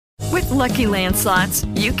Lucky Land Slots,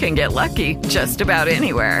 you can get lucky just about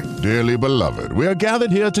anywhere. Dearly beloved, we are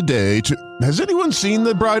gathered here today to... Has anyone seen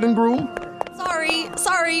the bride and groom?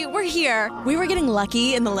 Sorry, we're here. We were getting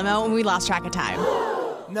lucky in the limo and we lost track of time.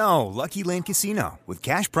 No, Lucky Land Casino, with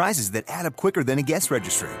cash prizes that add up quicker than a guest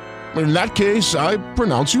registry. In that case, I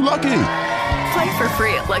pronounce you lucky. Play for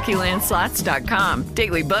free at LuckyLandSlots.com.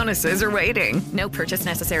 Daily bonuses are waiting. No purchase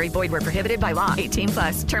necessary. Void where prohibited by law.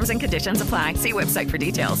 18+. Terms and conditions apply. See website for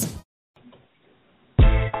details.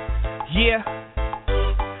 Yeah.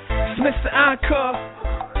 It's Mr. Encore.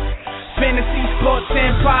 Fantasy, sports,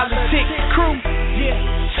 and politics. Crew. Yeah.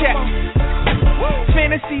 Check.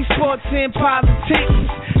 Fantasy, sports, and politics.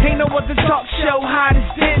 Ain't no other talk show hot as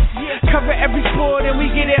this. Cover every sport and we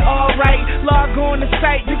get it all right. Log on the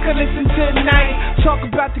site, you can listen tonight. Talk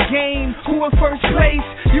about the game, who in first place.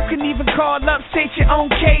 You can even call up, state your own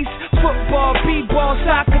case. Football, b-ball,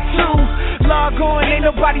 soccer too. Log on, ain't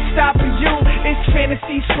nobody stopping you. It's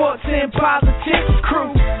Fantasy, sports, and politics. Crew.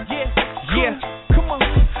 Yeah. Come on.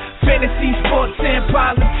 Fantasy, sports, and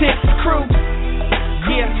politics. Crew.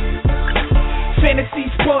 Yeah. Fantasy,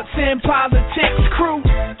 sports, and politics. Crew.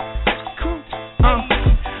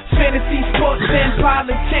 Fantasy, sports, and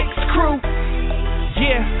politics. Crew.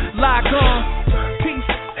 Yeah, log on. Peace.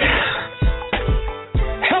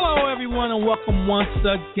 Hello, everyone, and welcome once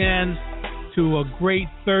again to a great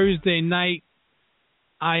Thursday night.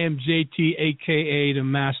 I am JT, a.k.a. The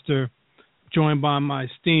Master, joined by my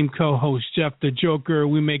esteemed co-host, Jeff the Joker.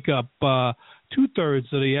 We make up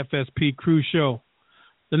two-thirds of the Fsp Crew Show.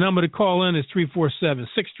 The number to call in is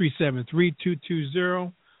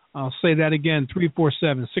 347-637-3220. I'll say that again,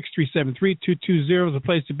 347-637-3220 is the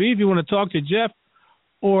place to be. If you want to talk to Jeff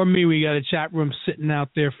or me, we got a chat room sitting out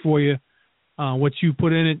there for you. What you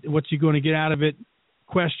put in it, what you're going to get out of it,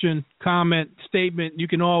 question, comment, statement, you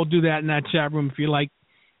can all do that in that chat room if you like.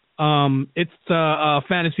 It's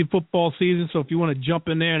fantasy football season, so if you want to jump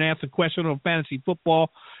in there and ask a question on fantasy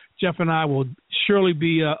football, Jeff and I will surely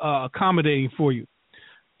be accommodating for you.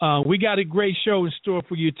 We got a great show in store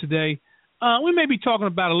for you today. We may be talking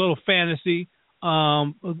about a little fantasy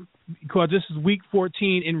because this is week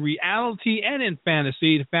 14 in reality and in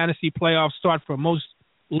fantasy. The fantasy playoffs start for most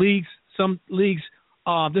leagues. Some leagues,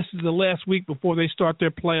 this is the last week before they start their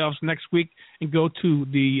playoffs next week and go to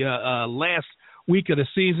the last week of the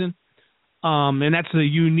season. And that's a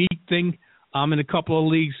unique thing in a couple of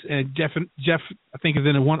leagues. And Jeff, I think, is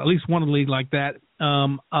in at least one league like that.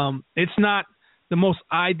 It's not the most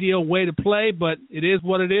ideal way to play, but it is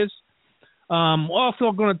what it is.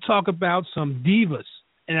 Also going to talk about some divas,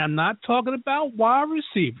 and I'm not talking about wide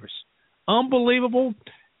receivers. Unbelievable.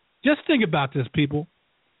 Just think about this, people.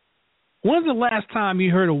 When's the last time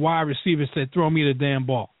you heard a wide receiver say, throw me the damn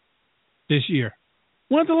ball this year?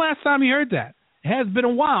 When's the last time you heard that? It has been a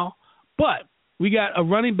while, but we got a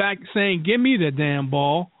running back saying, give me the damn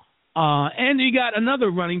ball, and you got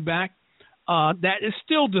another running back that is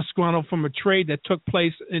still disgruntled from a trade that took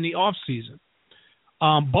place in the offseason.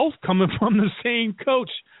 Both coming from the same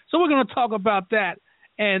coach. So we're going to talk about that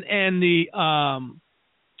and the I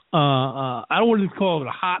don't want to call it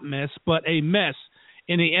a hot mess, but a mess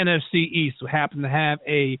in the NFC East. We happen to have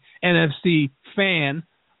a NFC fan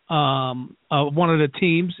of one of the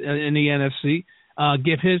teams in the NFC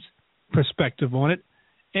give his perspective on it.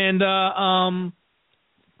 And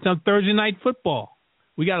some Thursday night football.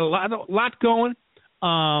 We got a lot going,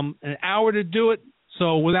 an hour to do it.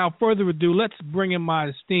 So without further ado, let's bring in my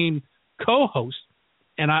esteemed co-host.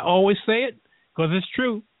 And I always say it because it's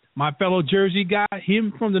true. My fellow Jersey guy,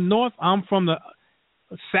 him from the north, I'm from the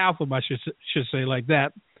south, I should say like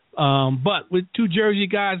that. But with two Jersey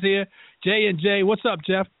guys here, Jay and Jay. What's up,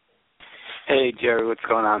 Jeff? Hey, Jerry. What's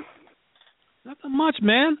going on? Nothing much,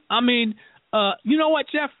 man. I mean, you know what,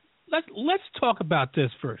 Jeff? Let's talk about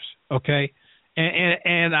this first, okay?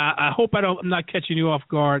 And I hope I'm not catching you off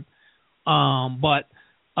guard. But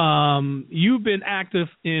you've been active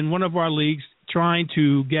in one of our leagues trying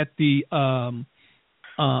to get the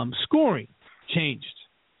scoring changed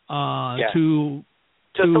to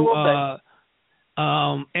just a little bit.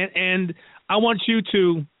 And I want you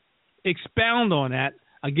to expound on that.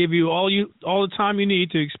 I give you all the time you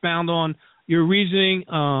need to expound on your reasoning,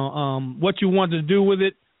 what you want to do with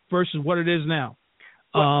it versus what it is now.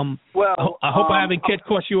 I hope I haven't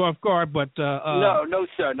caught you off guard, but no,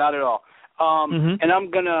 sir, not at all. And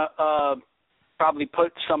I'm gonna probably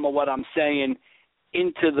put some of what I'm saying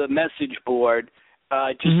into the message board,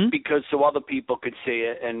 just because so other people could see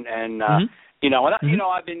it, and I've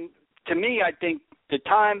been, to me, I think the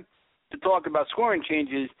time to talk about scoring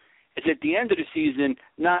changes is at the end of the season,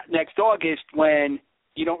 not next August when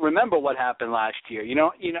you don't remember what happened last year. You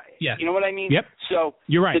know what I mean? Yep. So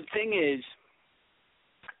you're right. The thing is,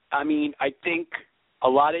 I mean, I think a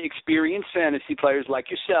lot of experienced fantasy players like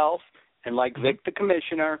yourself and like Vic the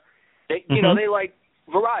commissioner, they they like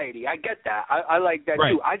variety. I get that. I like that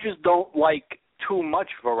too. I just don't like too much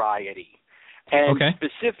variety. And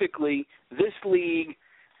specifically, this league,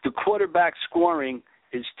 the quarterback scoring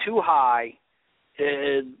is too high.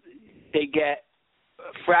 They get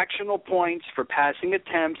fractional points for passing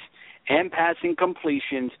attempts and passing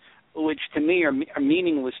completions, which to me are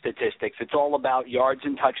meaningless statistics. It's all about yards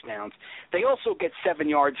and touchdowns. They also get 7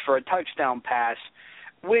 yards for a touchdown pass,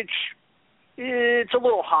 which it's a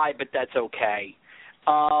little high, but that's okay.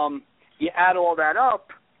 You add all that up,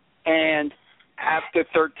 and after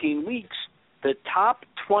 13 weeks, the top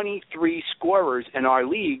 23 scorers in our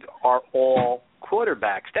league are all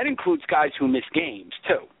quarterbacks. That includes guys who miss games,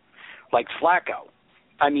 too, like Flacco.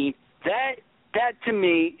 I mean, that to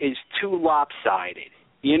me is too lopsided.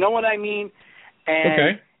 You know what I mean?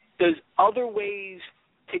 And there's other ways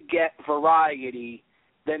to get variety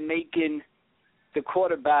than making the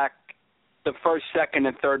quarterback the first, second,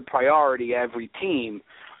 and third priority every team.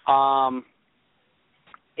 In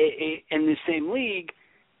the same league,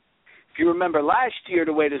 if you remember last year,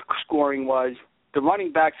 the way the scoring was, the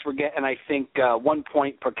running backs were getting, I think, 1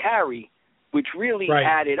 point per carry, which really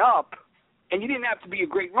added up. And you didn't have to be a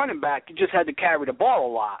great running back. You just had to carry the ball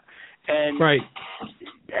a lot. And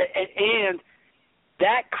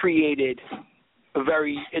that created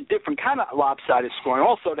a different kind of lopsided scoring.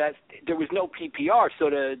 Also, that there was no PPR, so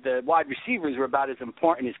the wide receivers were about as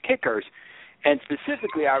important as kickers. And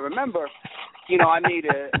specifically, I remember, I made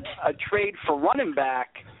a trade for running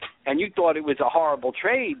back, and you thought it was a horrible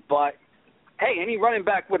trade, but hey, any running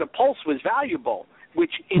back with a pulse was valuable,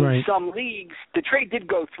 which in some leagues, the trade did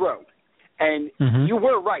go through. And you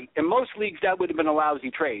were right. In most leagues, that would have been a lousy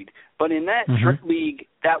trade. But in that league,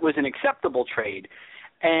 that was an acceptable trade.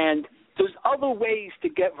 And there's other ways to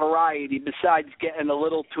get variety besides getting a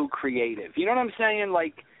little too creative. You know what I'm saying?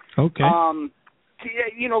 Like,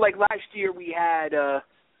 like last year we had,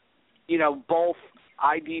 both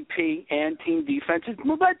IDP and team defenses.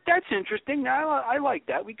 Well, that's interesting. I like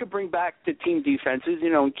that. We could bring back the team defenses,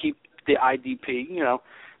 and keep the IDP,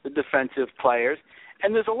 the defensive players.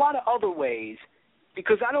 And there's a lot of other ways,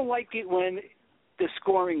 because I don't like it when the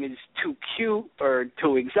scoring is too cute or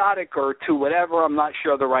too exotic or too whatever. I'm not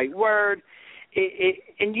sure the right word.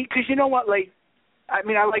 Because you know what? Like, I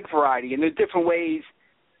mean, I like variety, and there's different ways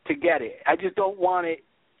to get it. I just don't want it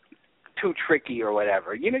too tricky or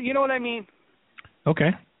whatever. You know what I mean?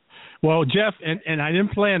 Okay. Well, Jeff, and I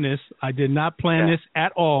didn't plan this. I did not plan this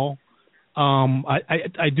at all.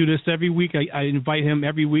 I do this every week. I invite him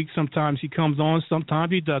every week. Sometimes he comes on,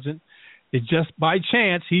 sometimes he doesn't. It's just by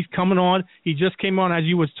chance he's coming on. He just came on as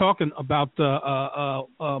you was talking about the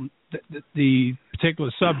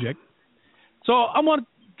particular subject. So I want to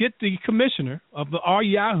get the commissioner of our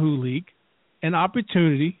Yahoo League an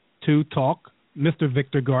opportunity to talk. Mr.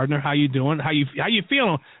 Victor Gardner, how you doing? How you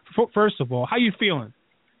feeling? First of all, how you feeling?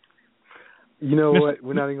 You know what?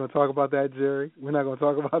 We're not even going to talk about that, Jerry. We're not going to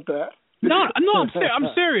talk about that. No, I'm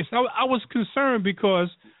serious. I was concerned because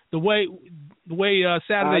the way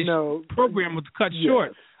Saturday's program was cut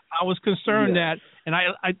short. I was concerned that, and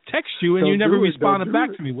I text you and you never responded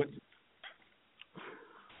back to me.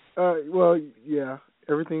 Well, yeah,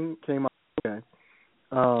 everything came out okay.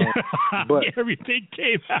 But everything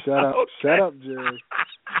came out. Shut up, Jerry.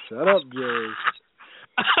 Shut up, Jerry.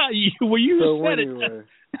 You said anyway,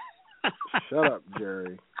 it. Shut up,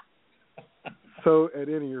 Jerry. So at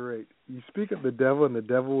any rate, you speak of the devil, and the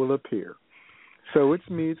devil will appear. So it's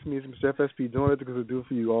me, Mr. Fsp, doing it because I do it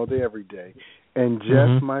for you all day, every day. And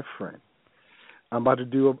Jeff, my friend, I'm about to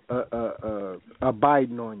do a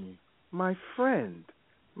Biden on you, my friend.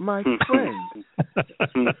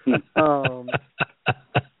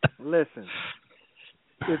 Listen,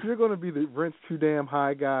 if you're going to be the rent's too damn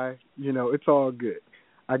high guy, it's all good.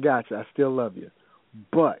 I got you. I still love you.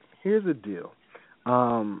 But here's the deal.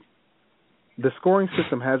 The scoring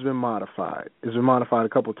system has been modified. It's been modified a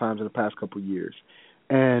couple of times in the past couple of years.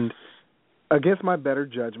 And against my better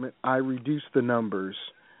judgment, I reduced the numbers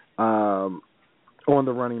on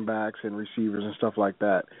the running backs and receivers and stuff like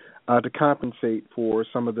that to compensate for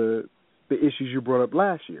some of the issues you brought up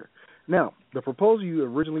last year. Now, the proposal you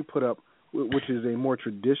originally put up, which is a more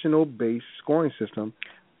traditional-based scoring system,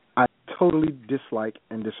 I totally dislike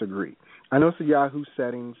and disagree. I know it's the Yahoo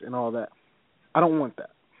settings and all that. I don't want that.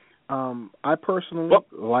 I personally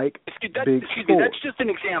like Big Four. That's just an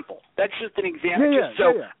example.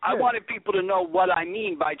 I wanted people to know what I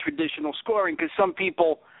mean by traditional scoring, because some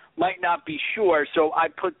people might not be sure, so I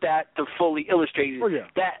put that to fully illustrate it. Oh, yeah.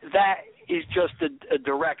 That is just a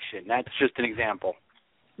direction. That's just an example.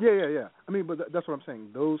 Yeah. I mean, but that's what I'm saying.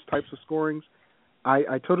 Those types of scorings,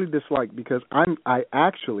 I totally dislike because I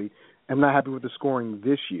actually am not happy with the scoring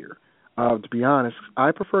this year. To be honest,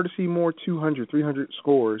 I prefer to see more 200, 300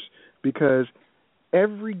 scores because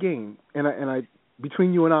every game, and I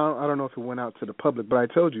between you and I don't know if it went out to the public, but I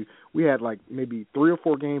told you we had like maybe 3 or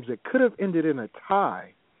 4 games that could have ended in a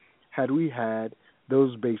tie had we had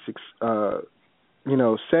those basics,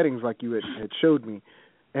 settings like you had showed me.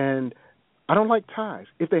 And I don't like ties.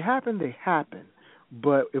 If they happen, they happen.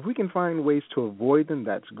 But if we can find ways to avoid them,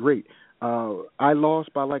 that's great. I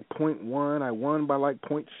lost by like 0.1. I won by like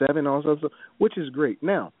 0.7 also, which is great.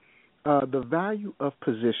 Now, the value of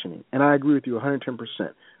positioning, and I agree with you 110%.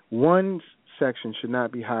 One section should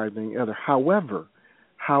not be higher than the other. However,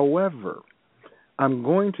 I'm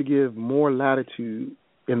going to give more latitude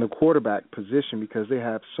in the quarterback position because they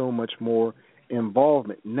have so much more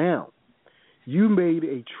involvement. Now, you made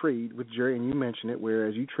a trade with Jerry, and you mentioned it,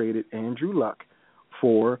 whereas you traded Andrew Luck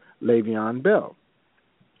for Le'Veon Bell.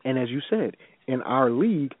 And as you said, in our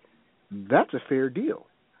league, that's a fair deal.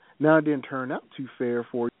 Now, it didn't turn out too fair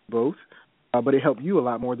for you both, but it helped you a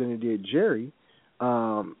lot more than it did Jerry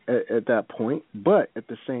at that point. But at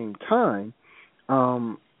the same time,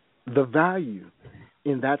 the value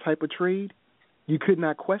in that type of trade, you could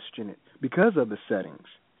not question it because of the settings.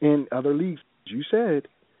 In other leagues, as you said,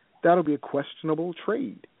 that'll be a questionable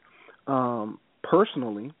trade.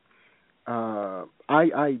 Personally,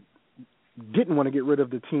 I didn't want to get rid of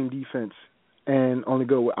the team defense and only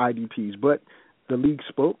go with IDPs, but the league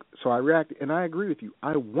spoke, so I reacted, and I agree with you.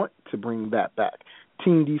 I want to bring that back.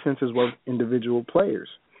 Team defense as well as individual players,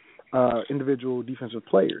 individual defensive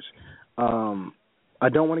players. I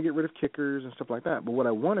don't want to get rid of kickers and stuff like that, but what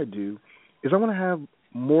I want to do is I want to have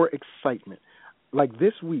more excitement. Like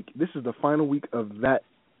this week, this is the final week of that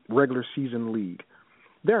regular season league.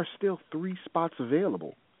 There are still 3 spots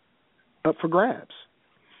available up for grabs.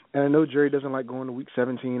 And I know Jerry doesn't like going to week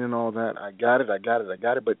 17 and all that. I got it.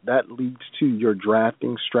 But that leads to your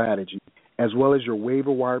drafting strategy as well as your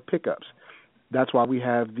waiver wire pickups. That's why we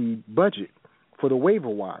have the budget for the waiver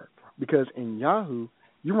wire. Because in Yahoo,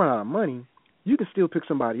 you run out of money, you can still pick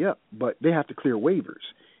somebody up, but they have to clear waivers.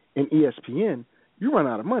 In ESPN, you run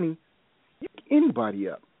out of money, you pick anybody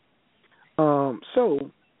up.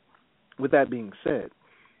 So with that being said,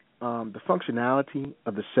 the functionality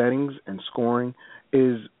of the settings and scoring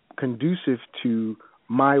is conducive to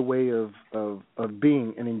my way of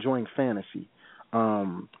being and enjoying fantasy.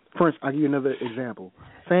 For instance, I'll give you another example.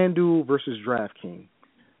 FanDuel versus DraftKings.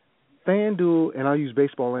 FanDuel, and I'll use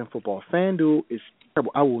baseball and football. FanDuel is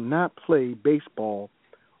terrible. I will not play baseball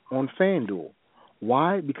on FanDuel.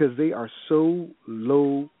 Why? Because they are so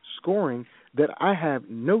low scoring that I have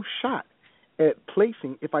no shot at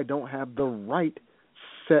placing if I don't have the right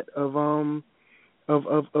set of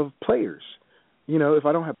players. You know, if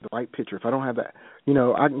I don't have the right pitcher, if I don't have that,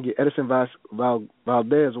 I can get Edison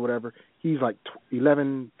Valdez or whatever. He's like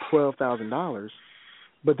 $11,000-$12,000,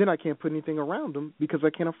 but then I can't put anything around him because I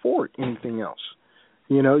can't afford anything else.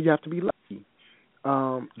 You have to be lucky.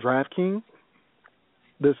 DraftKings,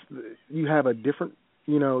 you have a different,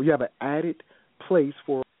 you have an added place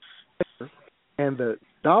for a player, and the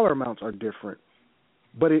dollar amounts are different,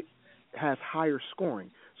 but it has higher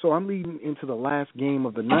scoring. So I'm leading into the last game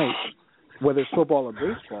of the night, whether it's football or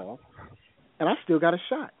baseball, and I still got a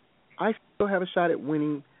shot. I still have a shot at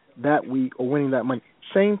winning that week or winning that money.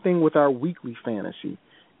 Same thing with our weekly fantasy.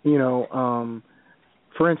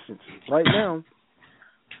 For instance, right now,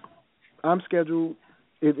 I'm scheduled,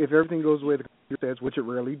 if everything goes the way the computer says, which it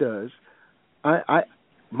rarely does,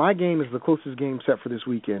 my game is the closest game set for this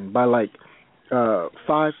weekend by like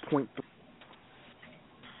 5.3.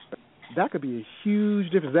 That could be a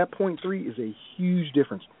huge difference. That 0.3 is a huge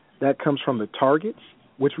difference. That comes from the targets,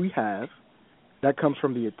 which we have. That comes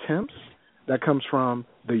from the attempts. That comes from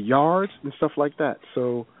the yards and stuff like that.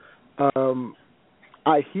 So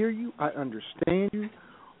I hear you. I understand you.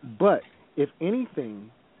 But if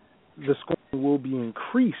anything, the scoring will be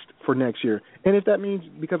increased for next year. And if that means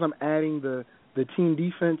because I'm adding the team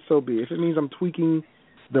defense, so be it. If it means I'm tweaking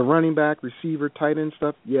the running back, receiver, tight end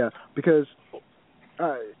stuff, yeah. Because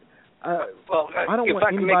I don't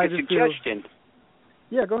want anybody to feel...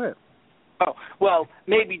 Yeah, go ahead. Oh, well,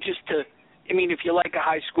 maybe just to, if you like a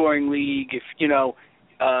high-scoring league, if,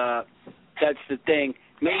 that's the thing,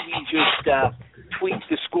 maybe just tweak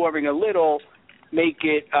the scoring a little, make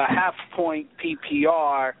it a half-point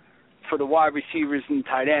PPR for the wide receivers and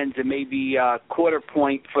tight ends and maybe a quarter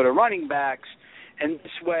point for the running backs, and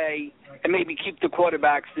this way, and maybe keep the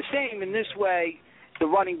quarterbacks the same, and this way the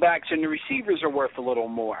running backs and the receivers are worth a little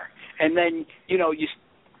more. And then,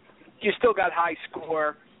 you still got high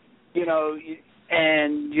score,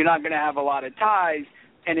 and you're not going to have a lot of ties,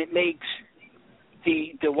 and it makes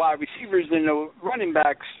the wide receivers and the running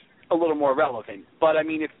backs a little more relevant. But, I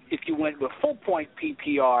mean, if you went with full-point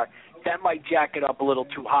PPR, that might jack it up a little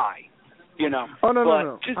too high, Oh,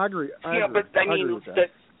 no. I agree. I agree with that.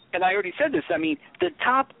 And I already said this, I mean, the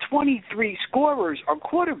top 23 scorers are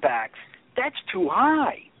quarterbacks. That's too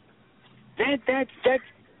high. That's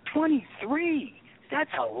 23. That's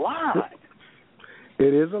a lot.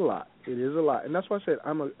 It is a lot. And that's why I said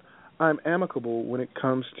I'm amicable when it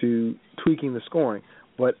comes to tweaking the scoring,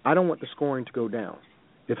 but I don't want the scoring to go down.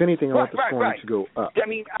 If anything, I want the scoring to go up. I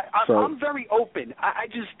mean, I'm very open.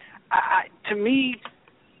 To me,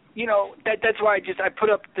 that's why I put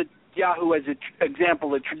up the Yahoo as an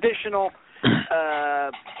example of traditional.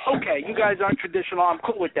 Okay, you guys aren't traditional. I'm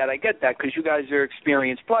cool with that. I get that because you guys are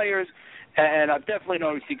experienced players, and I've definitely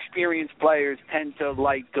noticed experienced players tend to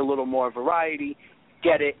like a little more variety.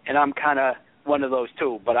 Get it, and I'm kind of one of those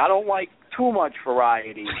too. But I don't like too much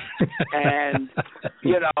variety, and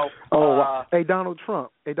hey, Donald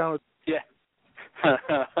Trump. Yeah.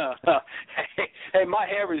 Hey, my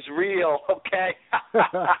hair is real, okay?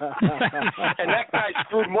 And that guy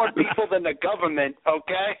screwed more people than the government,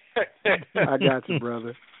 okay? I got you,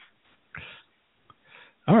 brother.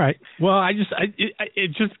 All right. Well,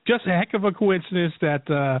 it's just a heck of a coincidence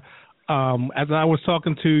that as I was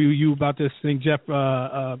talking to you about this thing, Jeff,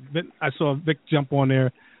 I saw Vic jump on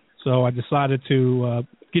there, so I decided to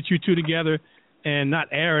get you two together and not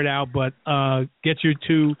air it out, but get you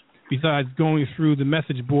two. Besides going through the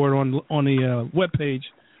message board on the webpage,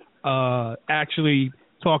 actually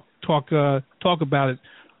talk about it,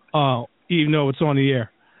 even though it's on the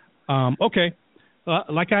air. Okay,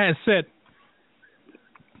 like I had said,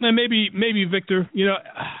 maybe Victor,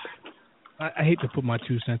 I hate to put my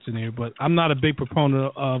 2 cents in here, but I'm not a big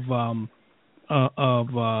proponent of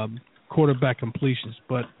quarterback completions,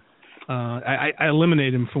 but I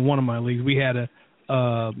eliminated him from one of my leagues. We had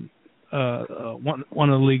one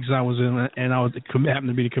of the leagues I was in, and I happened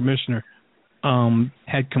to be the commissioner,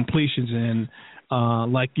 had completions, and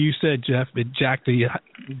like you said, Jeff, it jacked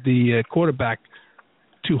the quarterback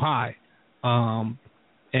too high, and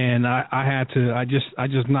I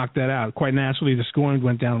just knocked that out. Quite naturally, the scoring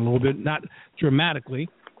went down a little bit, not dramatically,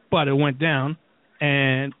 but it went down.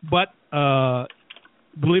 But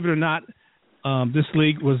believe it or not, this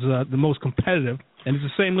league was the most competitive, and it's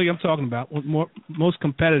the same league I'm talking about, most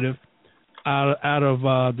competitive out of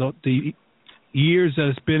the years that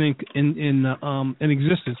it's been in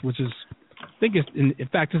existence, which is, I think it's in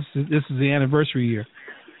fact this is the anniversary year,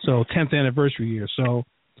 so 10th anniversary year. So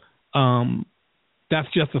that's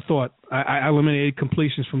just a thought. I eliminated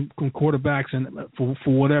completions from quarterbacks, and for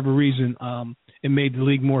whatever reason, it made the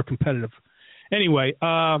league more competitive. Anyway,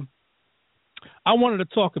 I wanted to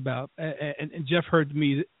talk about, and Jeff heard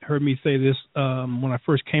me say this when I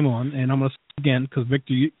first came on, and I'm going to say it again because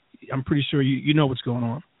Victor, I'm pretty sure you know what's going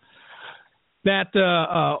on. That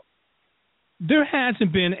there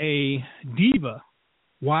hasn't been a diva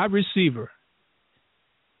wide receiver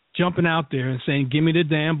jumping out there and saying, "Give me the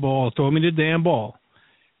damn ball, throw me the damn ball,"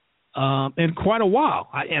 in quite a while.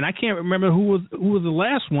 I can't remember who was the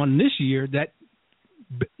last one this year that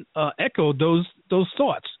echoed those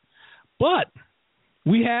thoughts. But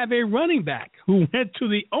we have a running back who went to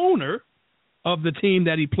the owner of the team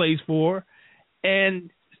that he plays for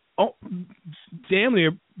and damn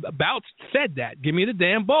near about said that, "Give me the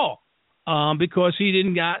damn ball," because he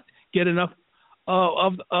didn't get enough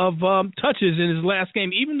of touches in his last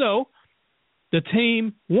game, even though the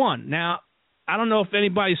team won. Now, I don't know if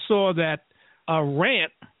anybody saw that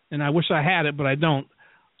rant, and I wish I had it, but I don't,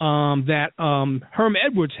 that Herm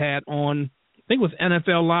Edwards had on, I think it was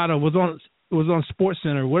NFL Live, it was on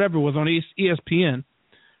SportsCenter, whatever it was, on ESPN.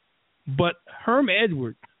 But Herm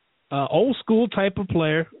Edwards, old school type of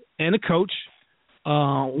player and a coach,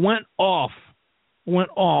 went off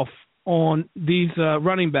on these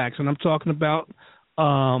running backs, and I'm talking about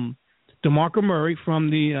DeMarco Murray from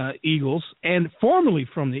the Eagles, and formerly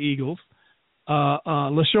from the Eagles,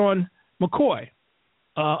 LaShawn McCoy,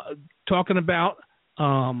 talking about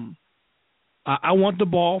I want the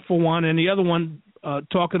ball for one, and the other one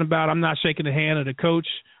talking about I'm not shaking the hand of the coach.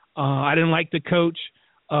 I didn't like the coach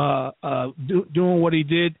doing what he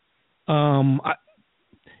did.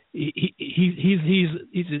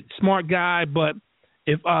 He's a smart guy, but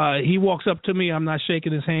if he walks up to me, I'm not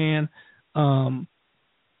shaking his hand. And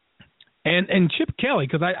Chip Kelly,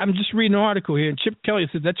 because I'm just reading an article here, and Chip Kelly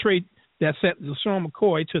said that that sent LeSean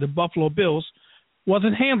McCoy to the Buffalo Bills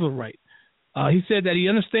wasn't handled right. He said that he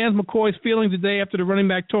understands McCoy's feelings the day after the running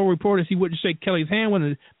back told reporters he wouldn't shake Kelly's hand when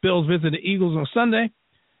the Bills visited the Eagles on Sunday.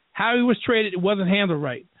 How he was traded, it wasn't handled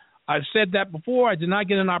right. I've said that before. I did not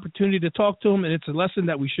get an opportunity to talk to him, and it's a lesson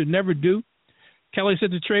that we should never do. Kelly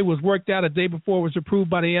said the trade was worked out a day before it was approved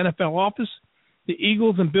by the NFL office. The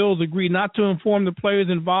Eagles and Bills agreed not to inform the players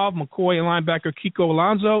involved, McCoy and linebacker Kiko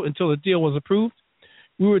Alonso, until the deal was approved.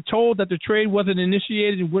 We were told that the trade wasn't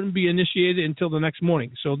initiated and wouldn't be initiated until the next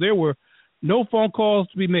morning. So there were no phone calls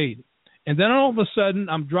to be made. And then all of a sudden,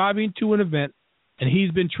 I'm driving to an event, and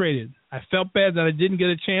he's been traded. I felt bad that I didn't get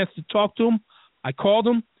a chance to talk to him. I called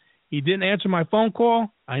him. He didn't answer my phone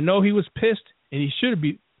call. I know he was pissed, and he should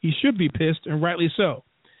be pissed, and rightly so.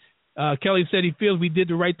 Kelly said he feels we did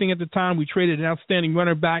the right thing at the time. We traded an outstanding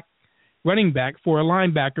running back for a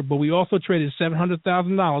linebacker, but we also traded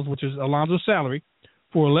 $700,000, which is Alonso's salary,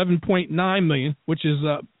 for $11.9 million, which is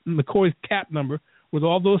McCoy's cap number. With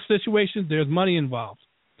all those situations, there's money involved.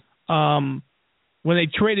 When they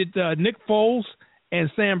traded Nick Foles and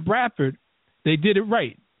Sam Bradford, they did it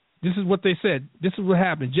right. This is what they said. This is what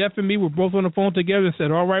happened. Jeff and me were both on the phone together and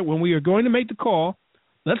said, all right, when we are going to make the call,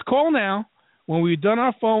 let's call now. When we've done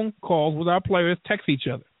our phone calls with our players, text each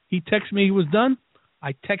other. He texted me he was done.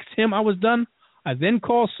 I texted him I was done. I then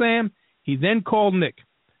called Sam. He then called Nick.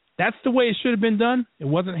 That's the way it should have been done. It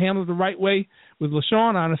wasn't handled the right way with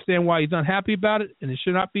LeSean. I understand why he's unhappy about it, and he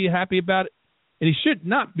should not be happy about it. And he should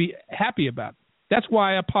not be happy about it. That's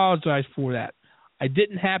why I apologize for that. It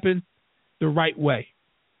didn't happen the right way.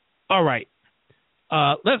 All right.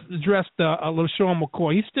 Let's address LeSean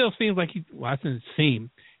McCoy. He still seems like I didn't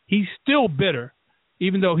seem. He's still bitter,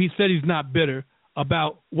 even though he said he's not bitter,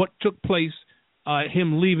 about what took place,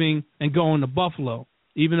 him leaving and going to Buffalo,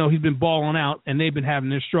 even though he's been balling out and they've been having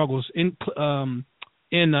their struggles in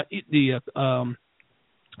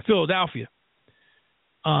Philadelphia.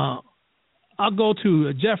 I'll go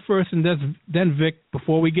to Jeff first and then Vic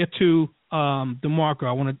before we get to DeMarco.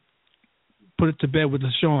 I want to put it to bed with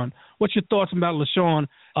LeSean. What's your thoughts about LeSean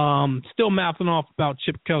still mouthing off about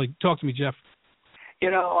Chip Kelly? Talk to me, Jeff. You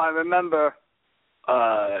know, I remember,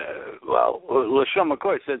 LeSean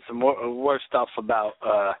McCoy said some worse stuff about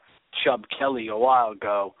Chubb Kelly a while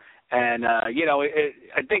ago. And, I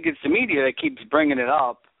think it's the media that keeps bringing it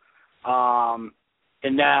up. And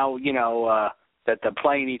now, that they're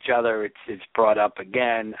playing each other, it's brought up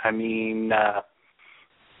again. I mean,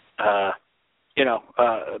 McCoy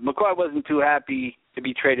wasn't too happy to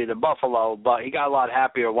be traded to Buffalo, but he got a lot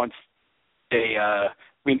happier once they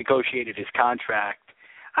renegotiated his contract.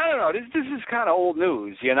 I don't know. This is kind of old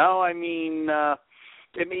news, I mean,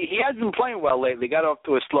 he has been playing well lately. Got off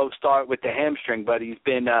to a slow start with the hamstring, but he's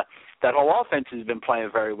been that whole offense has been playing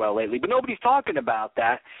very well lately. But nobody's talking about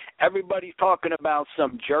that. Everybody's talking about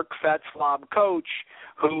some jerk, fat slob coach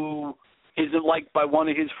who isn't liked by one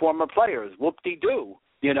of his former players. Whoop-de-doo,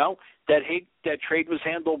 that trade was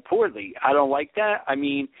handled poorly. I don't like that. I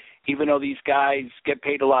mean, even though these guys get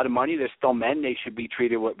paid a lot of money, they're still men. They should be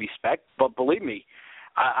treated with respect. But believe me,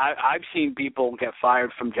 I've seen people get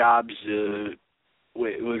fired from jobs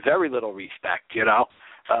with very little respect,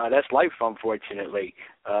 That's life, unfortunately.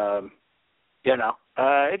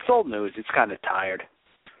 It's old news. It's kind of tired.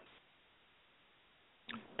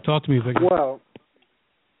 Talk to me, Victor. Well,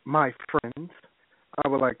 my friends, I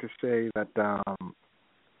would like to say that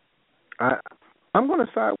I'm going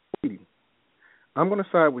to side with Shady. I'm going to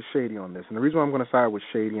side with Shady on this. And the reason why I'm going to side with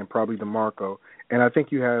Shady and probably DeMarco, and I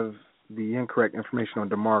think you have the incorrect information on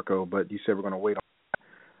DeMarco, but you said we're going to wait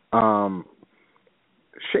on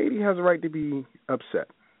Shady has a right to be upset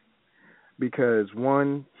because,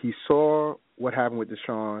 one, he saw what happened with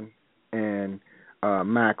Deshaun and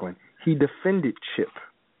Macklin. He defended Chip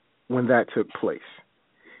when that took place.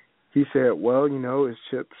 He said, well, it's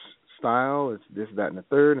Chip's style, it's this, that, and the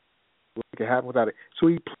third, and what could happen without it. So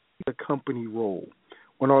he played the company role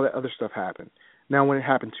when all that other stuff happened. Now, when it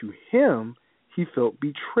happened to him, he felt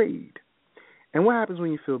betrayed. And what happens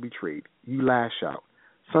when you feel betrayed? You lash out.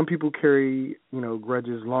 Some people carry,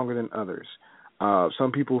 grudges longer than others.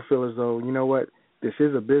 Some people feel as though, this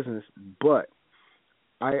is a business, but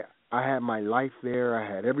I had my life there, I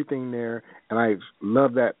had everything there, and I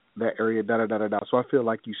love that area, da-da-da-da-da. So I feel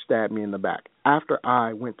like you stabbed me in the back after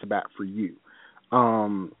I went to bat for you.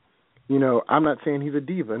 I'm not saying he's a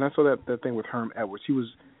diva, and I saw that thing with Herm Edwards. He was,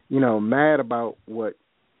 mad about what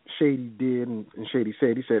Shady did and Shady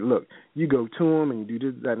said. He said, look, you go to him and you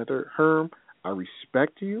do this, that, and the third. Herm, I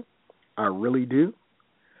respect you. I really do.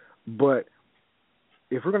 But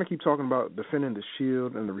if we're going to keep talking about defending the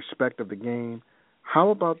shield and the respect of the game, How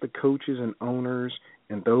about the coaches and owners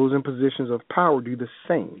and those in positions of power do the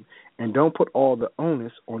same and don't put all the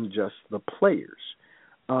onus on just the players?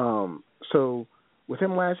 So with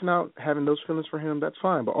him lashing out, having those feelings for him, that's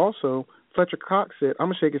fine. But also, Fletcher Cox said, I'm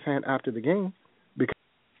going to shake his hand after the game because,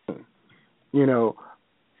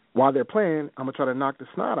 while they're playing, I'm going to try to knock the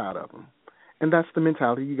snot out of them. And that's the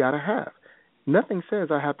mentality you got to have. Nothing says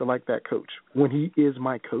I have to like that coach when he is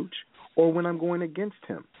my coach or when I'm going against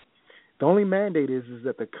him. The only mandate is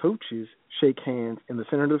that the coaches shake hands in the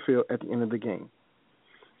center of the field at the end of the game.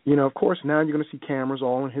 Of course, now you're going to see cameras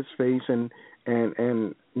all in his face and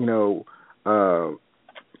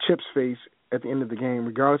Chip's face at the end of the game,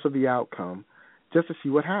 regardless of the outcome, just to see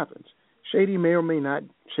what happens. Shady may or may not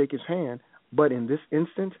shake his hand, but in this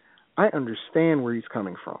instance, I understand where he's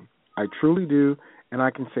coming from. I truly do, and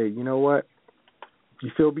I can say, you know what?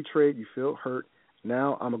 You feel betrayed, you feel hurt.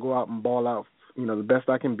 Now I'm going to go out and ball out, the best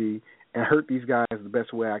I can be and hurt these guys the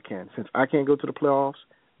best way I can. Since I can't go to the playoffs,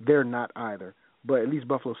 they're not either. But at least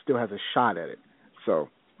Buffalo still has a shot at it. So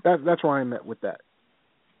that's where I'm at with that.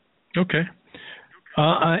 Okay.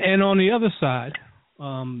 And on the other side,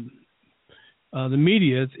 the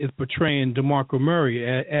media is portraying DeMarco Murray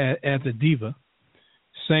as a diva,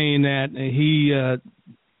 saying that he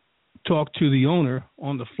talked to the owner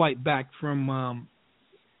on the flight back from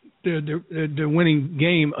their winning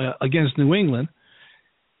game against New England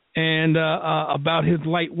and about his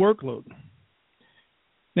light workload.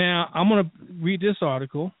 Now, I'm going to read this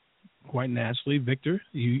article quite naturally. Victor,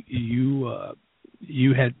 you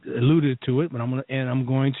had alluded to it, but I'm going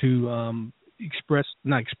to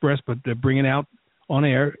bring it out on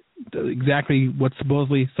air exactly what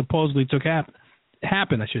supposedly took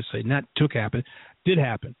happen. I should say, not took happen, did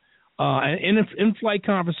happen. In an in-flight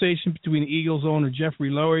conversation between Eagles owner Jeffrey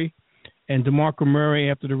Lurie and DeMarco Murray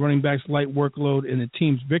after the running back's light workload in the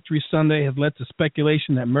team's victory Sunday has led to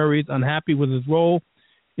speculation that Murray is unhappy with his role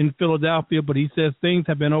in Philadelphia, but he says things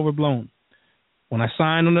have been overblown. When I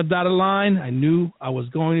signed on the dotted line, I knew I was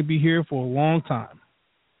going to be here for a long time.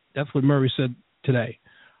 That's what Murray said today.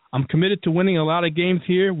 I'm committed to winning a lot of games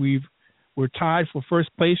here. We're tied for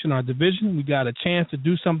first place in our division. We got a chance to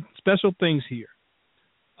do some special things here.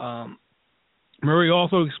 Murray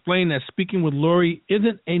also explained that speaking with Lurie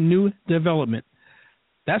isn't a new development.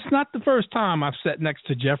 That's not the first time I've sat next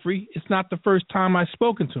to Jeffrey. It's not the first time I've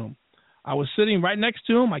spoken to him. I was sitting right next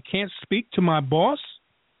to him. I can't speak to my boss.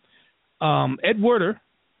 Ed Werder,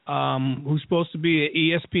 who's supposed to be an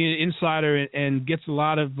ESPN insider and gets a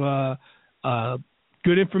lot of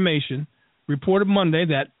good information, reported Monday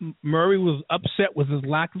that Murray was upset with his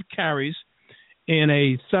lack of carries in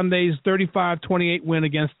a Sunday's 35-28 win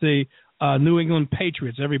against the New England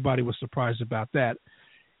Patriots. Everybody was surprised about that.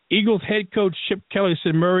 Eagles head coach Chip Kelly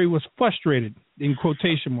said Murray was frustrated, in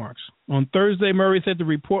quotation marks. On Thursday, Murray said the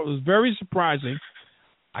report was very surprising.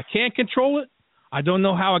 I can't control it. I don't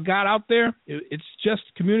know how it got out there. It's just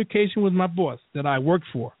communication with my boss that I worked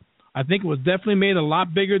for. I think it was definitely made a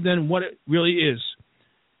lot bigger than what it really is.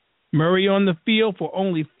 Murray on the field for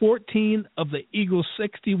only 14 of the Eagles'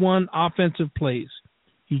 61 offensive plays.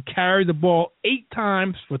 He carried the ball 8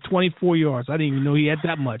 times for 24 yards. I didn't even know he had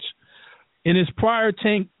that much. In his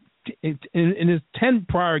 10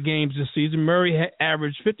 prior games this season, Murray had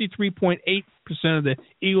averaged 53.8% of the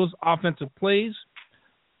Eagles' offensive plays.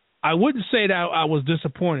 I wouldn't say that I was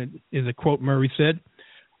disappointed, is a quote Murray said.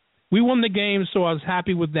 We won the game, so I was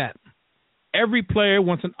happy with that. Every player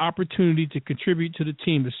wants an opportunity to contribute to the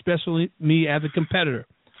team, especially me as a competitor.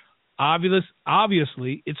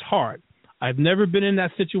 Obviously, it's hard. I've never been in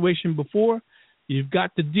that situation before. You've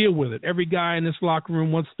got to deal with it. Every guy in this locker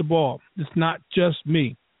room wants the ball. It's not just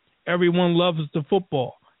me. Everyone loves the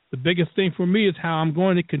football. The biggest thing for me is how I'm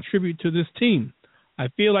going to contribute to this team. I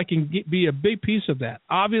feel I can be a big piece of that.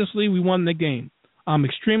 Obviously, we won the game. I'm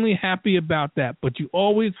extremely happy about that, but you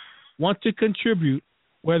always want to contribute,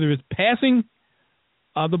 whether it's passing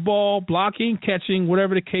the ball, blocking, catching,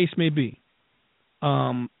 whatever the case may be.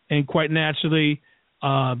 And quite naturally,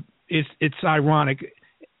 it's ironic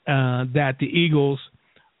that the Eagles,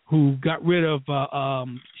 who got rid of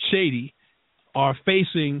Shady, are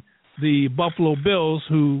facing the Buffalo Bills,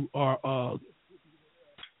 who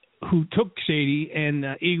took Shady, and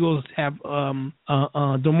Eagles have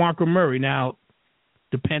DeMarco Murray. Now,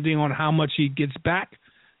 depending on how much he gets back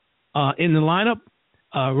in the lineup,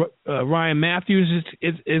 Ryan Matthews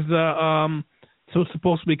is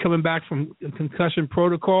supposed to be coming back from concussion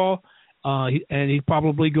protocol, and he's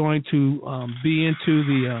probably going to be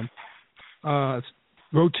into the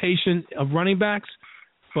rotation of running backs.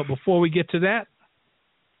 But before we get to that,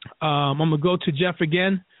 I'm going to go to Jeff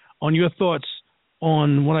again on your thoughts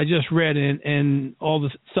on what I just read and all the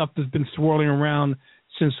stuff that's been swirling around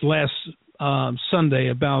since last Sunday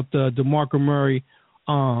about DeMarco Murray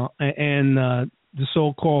and the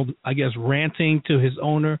so-called, I guess, ranting to his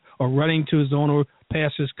owner or running to his owner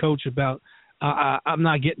past his coach about I'm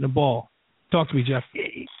not getting the ball. Talk to me, Jeff.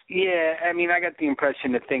 Yeah, I mean, I got the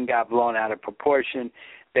impression the thing got blown out of proportion.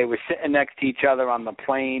 They were sitting next to each other on the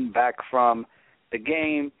plane back from the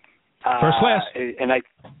game. First class.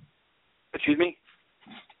 Excuse me?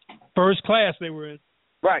 First class they were in.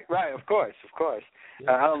 Right, of course.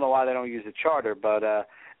 Yeah. I don't know why they don't use a charter, but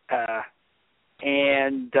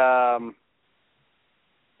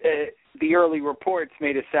the early reports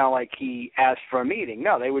made it sound like he asked for a meeting.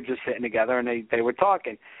 No, they were just sitting together and they were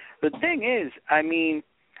talking. The thing is, I mean,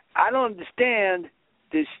 I don't understand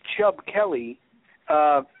this Chubb Kelly.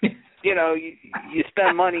 You know, you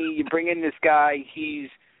spend money, you bring in this guy. He's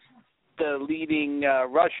the leading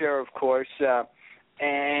rusher, of course,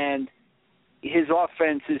 and his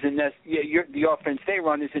offense isn't the offense they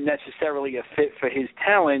run isn't necessarily a fit for his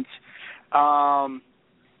talents.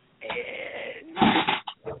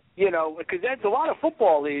 You know, because that's a lot of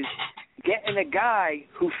football is getting a guy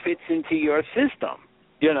who fits into your system.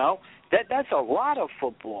 You know, that's a lot of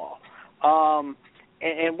football.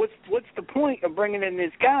 And what's the point of bringing in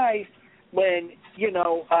this guy when, you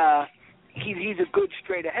know, he's a good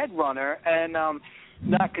straight ahead runner and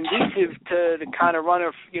not conducive to the kind of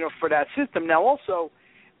runner, you know, for that system. Now also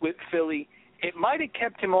with Philly, it might have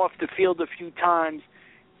kept him off the field a few times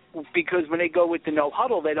because when they go with the no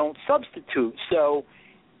huddle, they don't substitute. So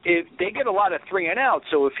if they get a lot of 3 and out,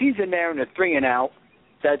 so if he's in there in a 3 and out,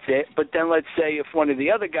 that's it. But then let's say if one of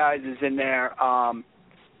the other guys is in there,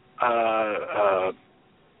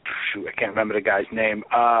 shoot, I can't remember the guy's name.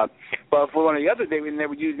 But for one of the other,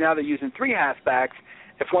 now they're using 3 halfbacks.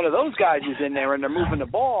 If one of those guys is in there and they're moving the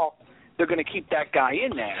ball, they're going to keep that guy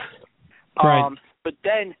in there. Right. But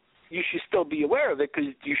then you should still be aware of it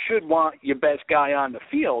because you should want your best guy on the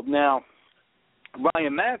field. Now,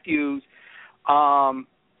 Ryan Matthews, I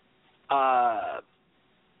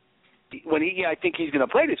think he's going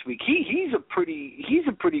to play this week. He's a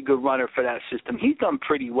pretty good runner for that system. He's done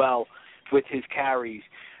pretty well with his carries.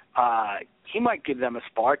 He might give them a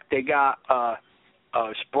spark. They got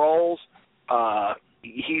Sproles.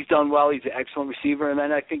 He's done well. He's an excellent receiver. And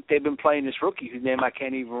then I think they've been playing this rookie whose name I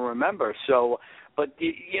can't even remember. So, but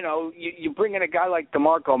you know, you bring in a guy like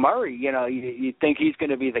DeMarco Murray. You know, you think he's going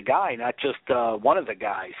to be the guy, not just one of the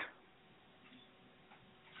guys.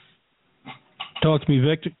 Talk to me,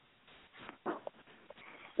 Victor.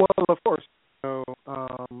 Well, of course, you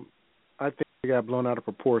know, I think they got blown out of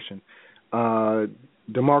proportion.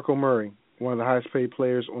 DeMarco Murray, one of the highest paid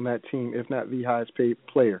players on that team, if not the highest paid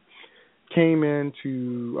player, came in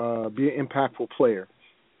to be an impactful player,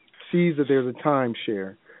 sees that there's a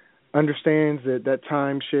timeshare, understands that that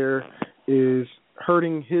timeshare is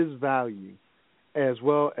hurting his value as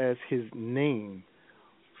well as his name.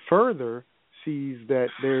 Further, sees that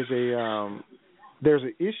there's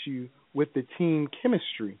an issue with the team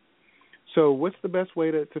chemistry. So what's the best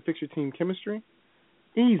way to fix your team chemistry?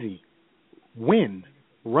 Easy. Win.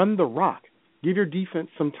 Run the rock. Give your defense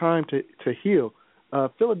some time to heal.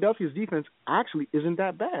 Philadelphia's defense actually isn't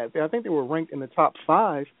that bad. I think they were ranked in the top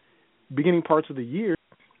 5 beginning parts of the year,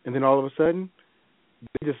 and then all of a sudden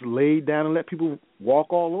they just laid down and let people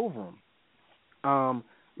walk all over them.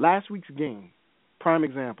 Last week's game, prime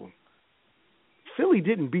example. Philly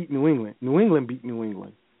didn't beat New England. New England beat New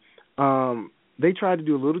England. They tried to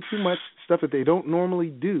do a little too much stuff that they don't normally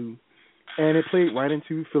do, and it played right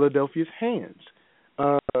into Philadelphia's hands.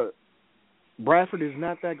 Bradford is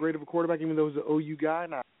not that great of a quarterback, even though he's an OU guy,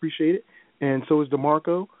 and I appreciate it, and so is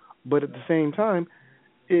DeMarco. But at the same time,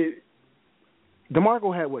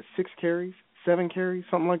 DeMarco had, 6 carries, 7 carries,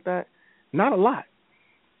 something like that? Not a lot.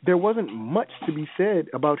 There wasn't much to be said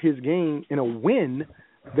about his game in a win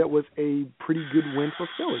that was a pretty good win for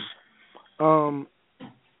Philly.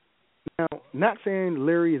 Now, not saying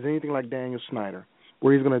Larry is anything like Daniel Snyder,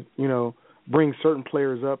 where he's going to, bring certain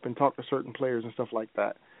players up and talk to certain players and stuff like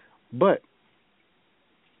that. But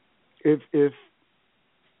if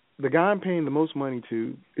the guy I'm paying the most money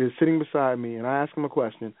to is sitting beside me and I ask him a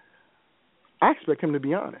question, I expect him to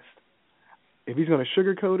be honest. If he's going to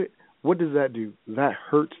sugarcoat it, what does that do? That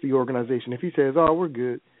hurts the organization. If he says, "Oh, we're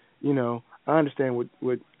good," I understand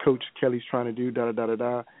what Coach Kelly's trying to do,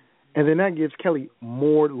 da-da-da-da-da, and then that gives Kelly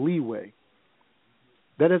more leeway.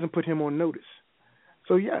 That doesn't put him on notice.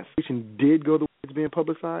 So, yes, it did go the way it's being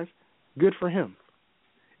publicized. Good for him.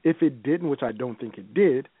 If it didn't, which I don't think it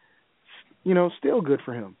did, still good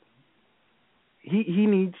for him. He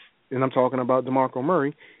needs, and I'm talking about DeMarco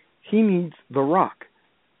Murray, he needs the rock.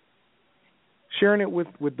 Sharing it with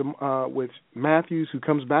Matthews, who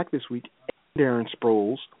comes back this week, and Darren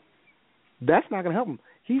Sproles, that's not going to help him.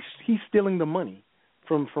 He's stealing the money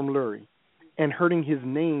from Lurie and hurting his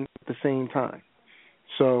name at the same time.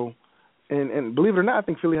 So, and believe it or not, I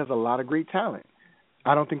think Philly has a lot of great talent.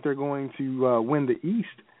 I don't think they're going to win the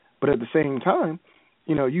East, but at the same time,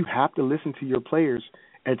 you have to listen to your players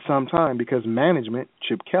at some time, because management,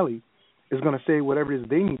 Chip Kelly, is going to say whatever it is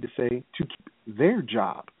they need to say to keep their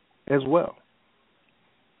job as well.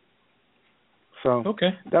 So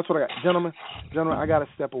That's what I got. Gentlemen, I got to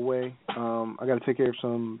step away. I got to take care of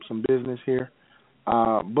some business here.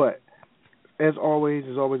 But as always,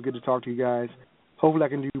 it's always good to talk to you guys. Hopefully I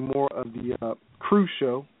can do more of the Crew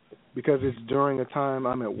Show, because it's during a time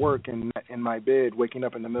I'm at work and in my bed waking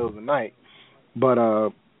up in the middle of the night. But,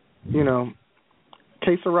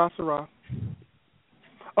 que sera, sera.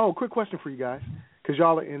 Oh, quick question for you guys, because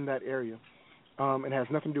y'all are in that area. It has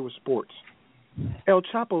nothing to do with sports. El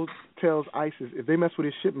Chapo tells ISIS if they mess with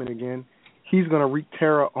his shipment again, he's going to wreak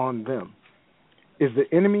terror on them. Is the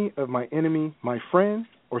enemy of my enemy my friend,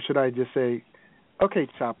 or should I just say, okay,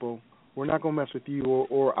 Chapo, we're not going to mess with you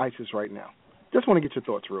or ISIS right now? Just want to get your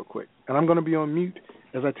thoughts real quick. And I'm going to be on mute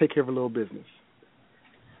as I take care of a little business.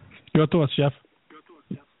 Your thoughts, Jeff?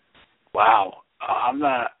 Wow. I'm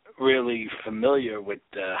not really familiar with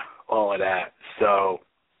all of that. So,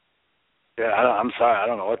 yeah, I'm sorry. I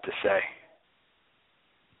don't know what to say.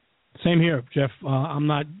 Same here, Jeff. I'm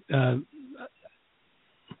not.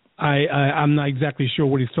 I'm not exactly sure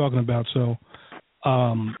what he's talking about. So,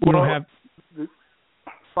 we don't have.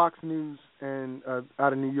 Fox News and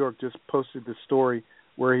out of New York just posted the story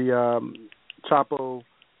where he Chapo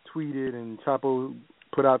tweeted, and Chapo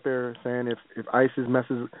put out there saying if ISIS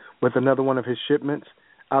messes with another one of his shipments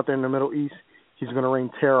out there in the Middle East, he's going to rain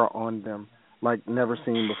terror on them like never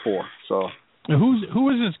seen before. So. Who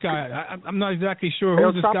is this guy? I'm not exactly sure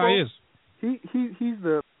who this guy is. He's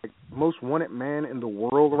the most wanted man in the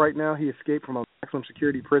world right now. He escaped from a maximum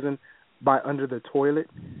security prison by under the toilet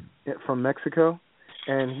from Mexico,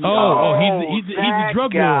 and he's the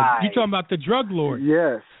drug lord. You're talking about the drug lord?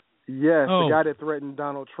 Yes, the guy that threatened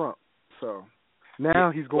Donald Trump. So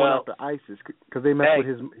now he's going after ISIS because they messed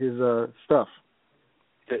with his stuff.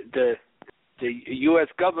 The U.S.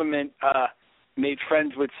 government made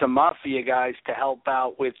friends with some mafia guys to help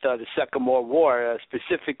out with the Second World War,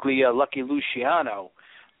 specifically Lucky Luciano.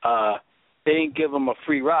 They didn't give him a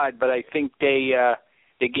free ride, but I think they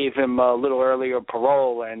gave him a little earlier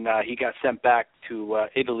parole, and he got sent back to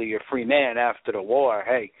Italy a free man after the war.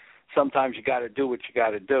 Hey, sometimes you got to do what you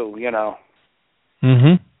got to do,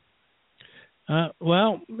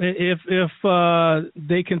 Well, if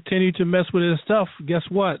they continue to mess with his stuff, guess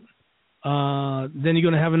what? Then you're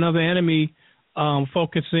going to have another enemy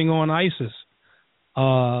focusing on ISIS.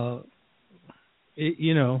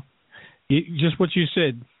 Just what you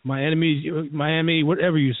said. My enemy,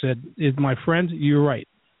 whatever you said, is my friend. You're right.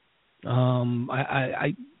 They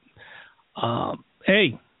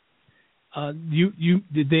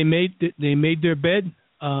made their bed.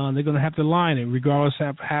 They're going to have to lie in it, regardless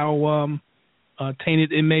of how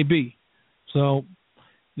tainted it may be. So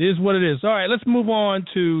it is what it is. All right, let's move on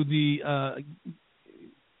to the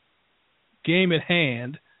game at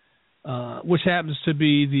hand, which happens to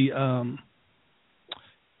be the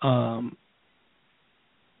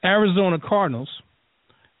Arizona Cardinals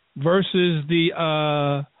versus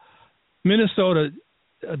the Minnesota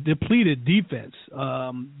depleted defense.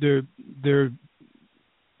 Their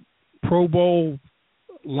Pro Bowl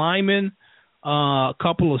linemen, a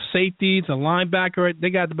couple of safeties, a linebacker. They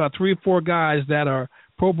got about 3 or 4 guys that are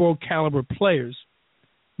Pro Bowl caliber players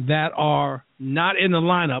that are not in the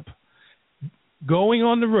lineup, going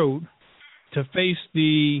on the road to face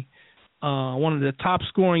the one of the top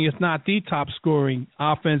scoring, if not the top scoring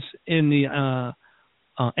offense in the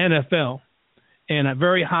NFL, and a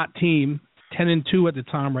very hot team, 10-2 at the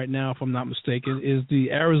time right now, if I'm not mistaken, is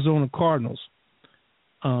the Arizona Cardinals.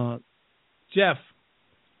 Jeff,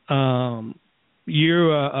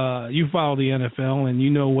 you follow the NFL and you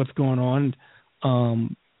know what's going on.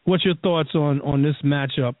 What's your thoughts on this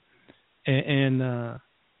matchup? And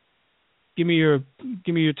give me your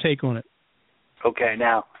take on it. Okay,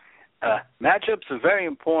 now matchups are very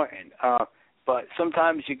important, but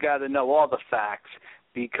sometimes you got to know all the facts,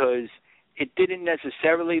 because it didn't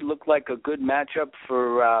necessarily look like a good matchup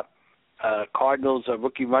for Cardinals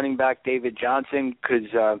rookie running back David Johnson,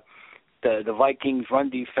 because the Vikings' run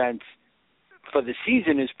defense for the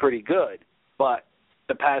season is pretty good, but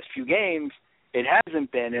the past few games it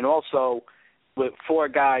hasn't been, and also with 4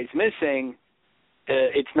 guys missing,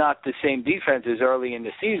 it's not the same defense as early in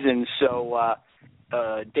the season. So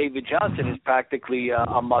David Johnson is practically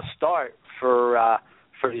a must start for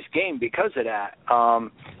this game because of that.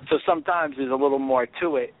 So sometimes there's a little more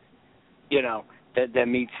to it, that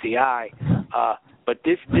meets the eye. But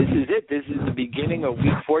this is it. This is the beginning of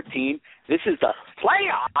Week 14. This is the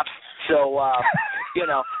playoffs. So,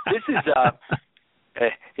 this is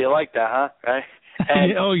you like that, huh? Right?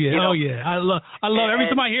 And, oh yeah. I love every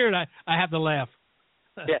time I hear it. I have to laugh.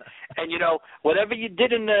 Yeah, and whatever you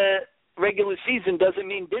did in the regular season doesn't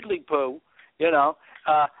mean diddly poo. I'll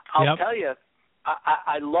tell you,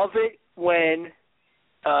 I love it when,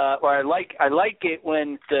 or I like it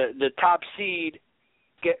when the top seed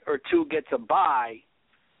gets a bye,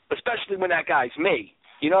 especially when that guy's me.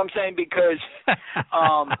 You know what I'm saying? Because,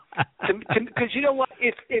 because you know what?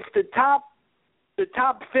 If the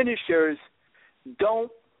top finishers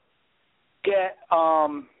don't get,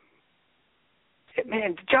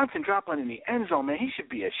 man, Johnson dropped one in the end zone, man. He should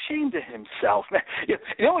be ashamed of himself, man. You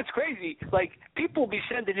know what's crazy? Like, people be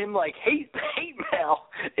sending him, like, hate mail,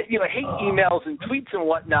 hate emails and tweets and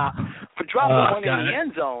whatnot for dropping one in the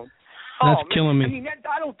end zone. That's killing me. I mean,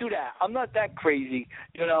 I don't do that. I'm not that crazy,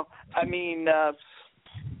 I mean,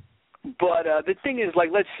 but the thing is,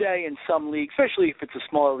 like, let's say in some leagues, especially if it's a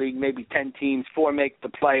smaller league, maybe 10 teams, 4 make the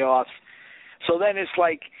playoffs. So then it's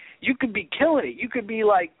like you could be killing it. You could be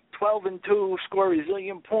like 12-2, score a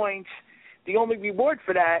zillion points. The only reward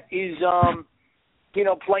for that is,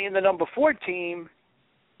 playing the number 4 team,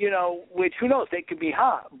 which who knows, they could be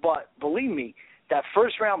hot. But believe me, that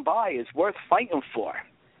first round bye is worth fighting for.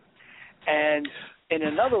 And in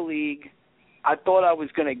another league, I thought I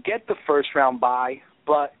was going to get the first round bye,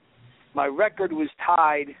 but my record was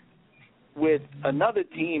tied with another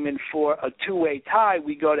team, and for a 2-way tie,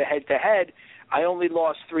 we go to head-to-head. I only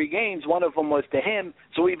lost 3 games. One of them was to him.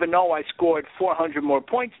 So even though I scored 400 more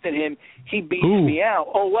points than him, he beats me out.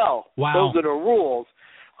 Oh, well, Those are the rules.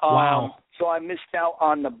 Wow. So I missed out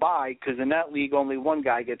on the bye because in that league only one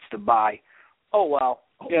guy gets the bye. Oh, well,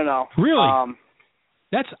 Really?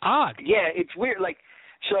 That's odd. Yeah, it's weird. Like,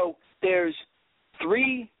 so there's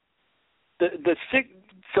 7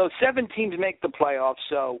 teams make the playoffs,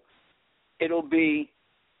 so it'll be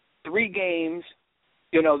 3 games,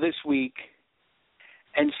 this week.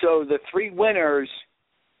 And so the 3 winners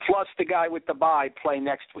plus the guy with the bye play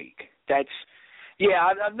next week.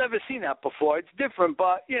 I've never seen that before. It's different,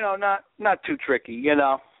 but, not too tricky,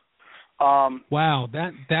 Wow,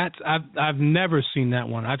 that's I've never seen that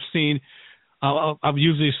one. I've seen I've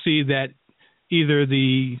usually see that either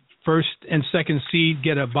the first and second seed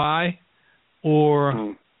get a bye,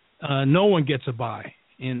 or no one gets a bye.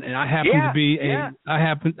 And I happen to be I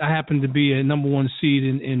happen to be a number 1 seed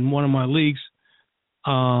in one of my leagues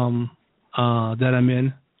that I'm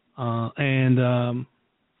in, and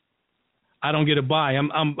I don't get a bye.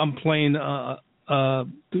 I'm playing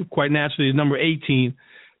quite naturally the number 18,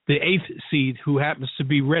 the 8th seed, who happens to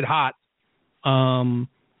be red hot. I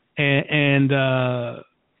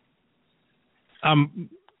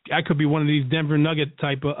could be one of these Denver Nugget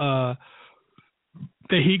type of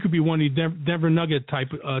he could be one of these Denver Nugget type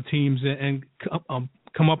teams and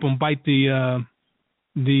come up and bite the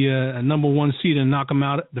number 1 seed and knock him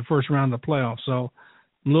out the first round of the playoffs. So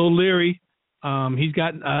I'm a little leery. He's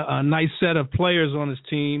got a nice set of players on his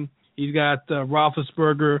team. He's got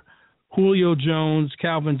Roethlisberger, Julio Jones,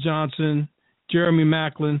 Calvin Johnson, Jeremy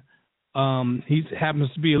Maclin. He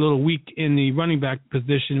happens to be a little weak in the running back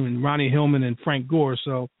position with Ronnie Hillman and Frank Gore.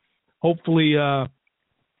 So hopefully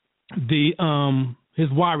his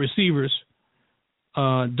wide receivers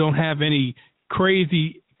don't have any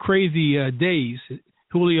crazy days.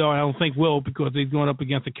 Julio, I don't think will, because he's going up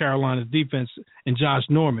against the Carolina's defense and Josh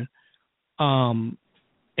Norman. And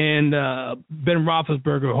Ben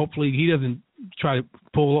Roethlisberger, hopefully he doesn't try to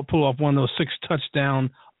pull off one of those 6 touchdown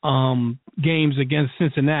games against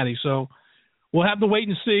Cincinnati. So we'll have to wait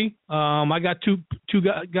and see. I got two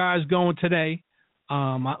guys going today.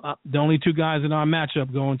 The only 2 guys in our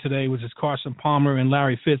matchup going today was Carson Palmer and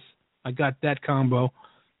Larry Fitz. I got that combo.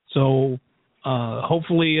 So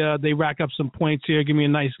hopefully they rack up some points here, give me a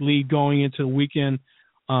nice lead going into the weekend,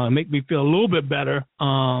 make me feel a little bit better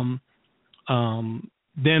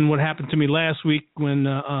than what happened to me last week when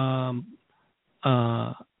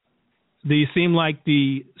they seemed like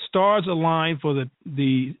the stars aligned for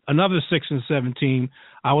the another 6 and 7 team.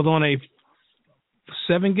 I was on a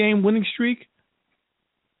 7-game winning streak,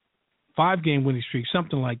 5-game winning streak,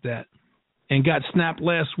 something like that, and got snapped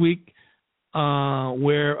last week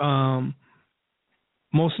where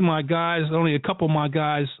most of my guys, only a couple of my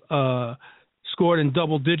guys, scored in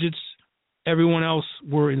double digits. Everyone else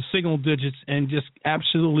were in single digits and just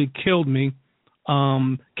absolutely killed me.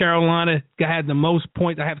 Carolina had the most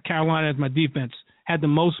points. I have Carolina as my defense. Had the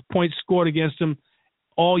most points scored against them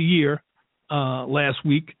all year last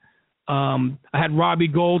week. I had Robbie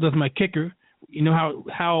Gould as my kicker. You know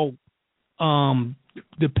how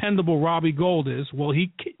dependable Robbie Gould is. Well,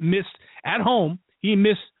 he missed at home. He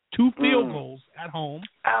missed 2 field goals at home.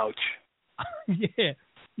 Ouch.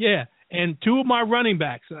 Yeah. And 2 of my running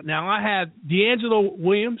backs. Now, I had D'Angelo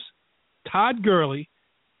Williams, Todd Gurley,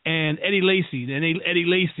 and Eddie Lacy. And Eddie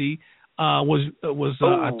Lacy I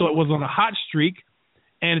thought was on a hot streak,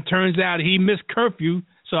 and it turns out he missed curfew,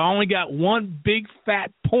 so I only got 1 big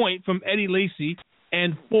fat point from Eddie Lacy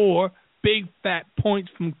and 4 big fat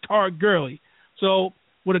points from Todd Gurley. So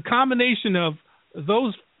with a combination of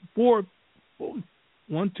those 4,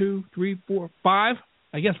 1, 2, 3, 4, 5,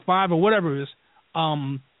 I guess 5 or whatever it is,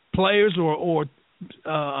 players or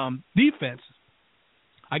defense,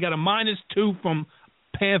 I got a -2 from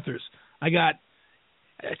Panthers. I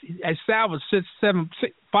salvaged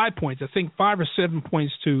 5 points. I think 5 or 7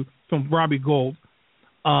 points from Robbie Gould.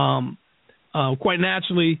 Quite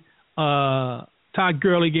naturally, Todd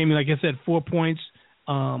Gurley gave me, like I said, 4 points,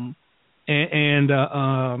 and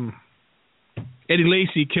Eddie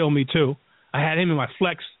Lacy killed me too. I had him in my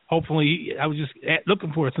flex. Hopefully, I was just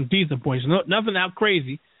looking for some decent points. Nothing out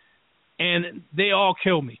crazy, and they all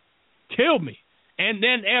killed me. And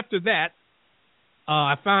then after that,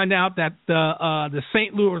 I found out that the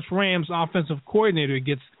St. Louis Rams offensive coordinator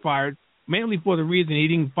gets fired, mainly for the reason he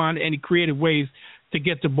didn't find any creative ways to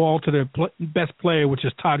get the ball to their best player, which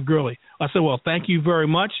is Todd Gurley. I said, well, thank you very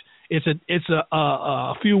much. It's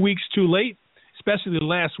a few weeks too late, especially the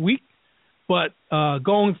last week. But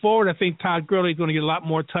going forward, I think Todd Gurley is going to get a lot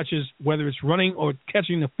more touches, whether it's running or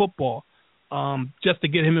catching the football, just to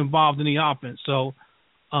get him involved in the offense. So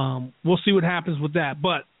we'll see what happens with that.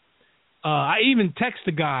 But I even texted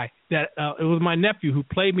the guy that it was my nephew who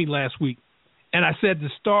played me last week, and I said the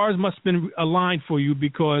stars must have been aligned for you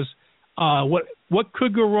because what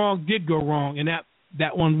could go wrong did go wrong in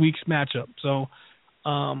that 1 week's matchup. So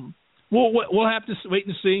we'll have to wait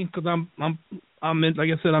and see because I'm in, like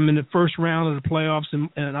I said, I'm in the first round of the playoffs and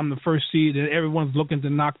I'm the first seed, and everyone's looking to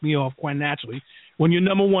knock me off quite naturally. When you're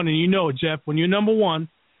number one, and you know it, Jeff, when you're number one,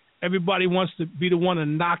 everybody wants to be the one to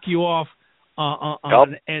knock you off,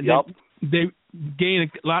 they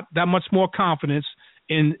gain that much more confidence,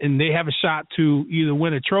 and they have a shot to either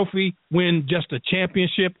win a trophy, win just a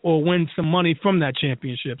championship, or win some money from that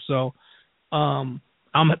championship. So I'm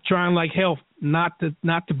trying like hell not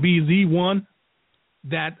to be the one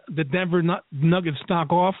that the Denver Nuggets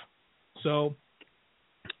knock off. So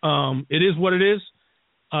it is what it is.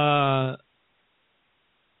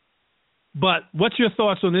 But what's your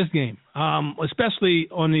thoughts on this game, especially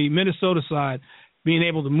on the Minnesota side, being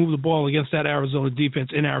able to move the ball against that Arizona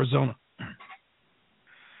defense in Arizona?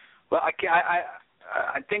 Well,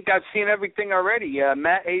 I think I've seen everything already.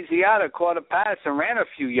 Matt Asiata caught a pass and ran a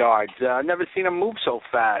few yards. I've never seen him move so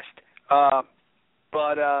fast.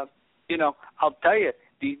 But I'll tell you,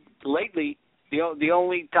 lately the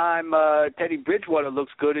only time Teddy Bridgewater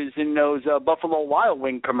looks good is in those Buffalo Wild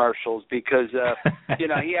Wing commercials because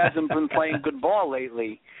he hasn't been playing good ball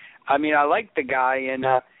lately. I mean, I like the guy, and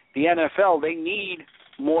the NFL, they need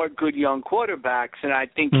more good young quarterbacks, and I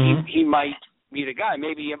think he might be the guy.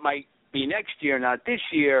 Maybe it might be next year, not this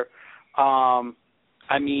year. 4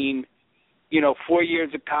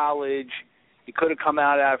 years of college, he could have come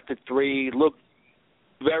out after 3, looked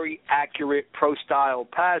very accurate pro-style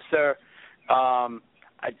passer.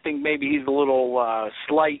 I think maybe he's a little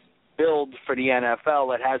slight build for the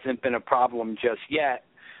NFL. It hasn't been a problem just yet.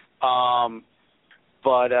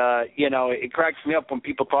 But it cracks me up when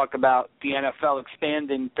people talk about the NFL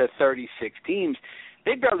expanding to 36 teams.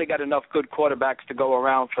 They barely got enough good quarterbacks to go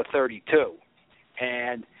around for 32.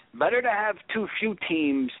 And better to have too few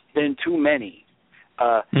teams than too many.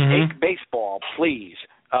 Take baseball, please.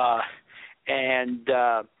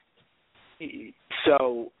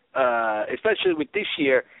 So especially with this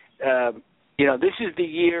year, this is the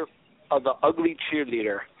year of the ugly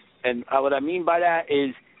cheerleader. And what I mean by that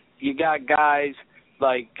is you got guys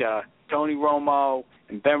like Tony Romo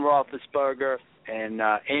and Ben Roethlisberger and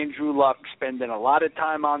Andrew Luck spending a lot of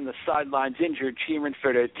time on the sidelines injured cheering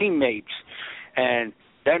for their teammates. And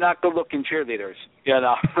they're not good-looking cheerleaders,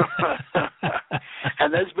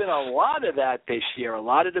 And there's been a lot of that this year, a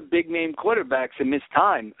lot of the big-name quarterbacks in this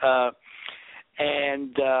time. I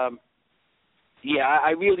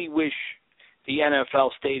really wish the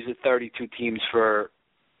NFL stays at 32 teams for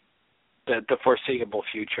the foreseeable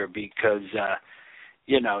future because,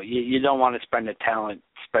 you don't want to spread the talent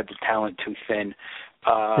too thin.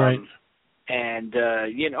 Right. And,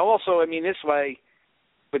 also, I mean, this way,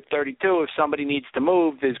 with 32, if somebody needs to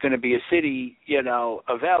move, there's going to be a city,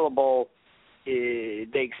 available. They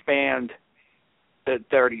expand the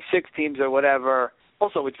 36 teams or whatever.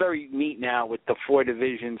 Also, it's very neat now with the 4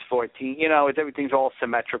 divisions, 14. Everything's all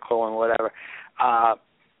symmetrical and whatever.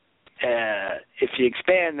 If you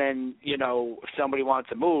expand, then, if somebody wants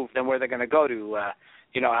to move, then where they're going to go to?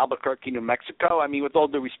 Albuquerque, New Mexico. I mean, with all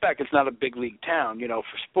due respect, it's not a big league town, for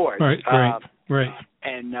sports. Right.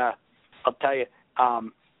 And I'll tell you,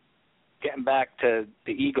 getting back to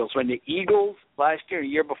the Eagles, when the Eagles last year, the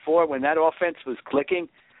year before, when that offense was clicking,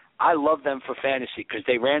 I loved them for fantasy because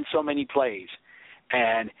they ran so many plays,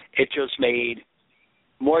 and it just made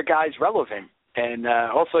more guys relevant. And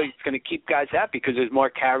also, it's going to keep guys happy because there's more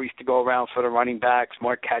carries to go around for the running backs,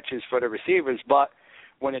 more catches for the receivers. But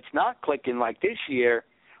when it's not clicking like this year,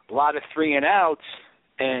 a lot of 3-and-outs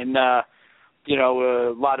and, a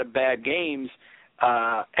lot of bad games.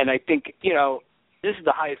 And I think, this is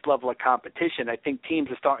the highest level of competition. I think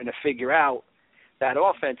teams are starting to figure out that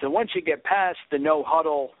offense. And once you get past the no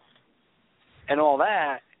huddle and all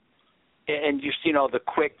that, and just, the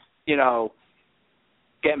quick,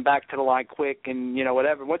 getting back to the line quick and,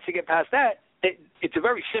 whatever, once you get past that, it's a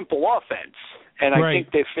very simple offense. And I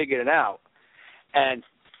think they've figured it out. And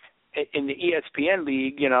in the ESPN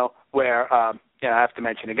league, where, I have to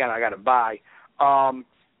mention again, I got to buy,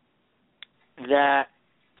 that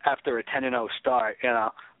after a 10-0 start,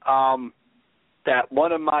 that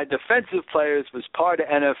one of my defensive players was part of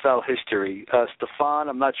NFL history. Stephon,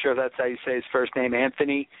 I'm not sure if that's how you say his first name,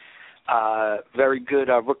 Anthony, very good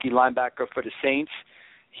rookie linebacker for the Saints.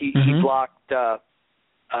 He blocked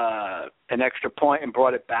an extra point and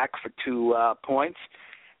brought it back for 2 points.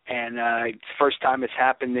 And it's the first time it's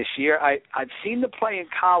happened this year. I've seen the play in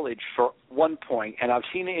college for 1 point, and I've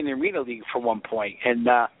seen it in the Arena League for 1 point. And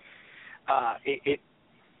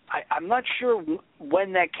I'm not sure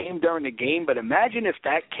when that came during the game, but imagine if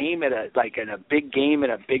that came at in a big game, at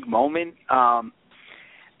a big moment. And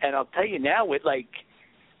I'll tell you now, with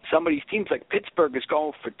some of these teams like Pittsburgh is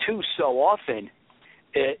going for 2 so often.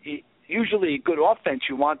 Usually a good offense,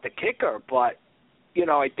 you want the kicker, but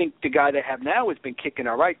I think the guy they have now has been kicking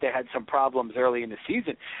all right. They had some problems early in the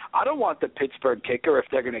season. I don't want the Pittsburgh kicker if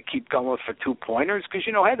they're going to keep going for 2-pointers because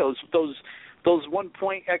hey, those 1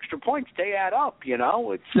 point extra points, they add up.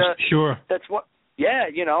 It's sure. That's what. Yeah,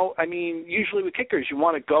 I mean, usually with kickers, you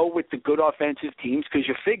want to go with the good offensive teams because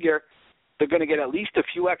you figure they're going to get at least a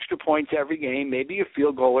few extra points every game, maybe a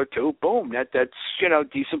field goal or 2. Boom, that's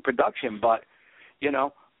decent production. But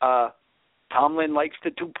Tomlin likes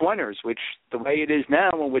the 2-pointers, which the way it is now,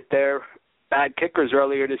 and with their bad kickers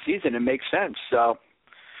earlier this season, it makes sense. So,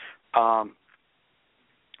 but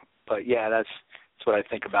yeah, that's what I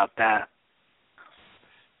think about that.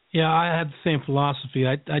 Yeah, I have the same philosophy.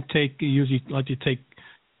 I usually like to take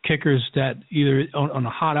kickers that either on a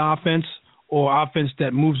hot offense or offense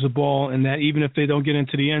that moves the ball, and that even if they don't get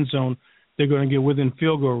into the end zone, they're going to get within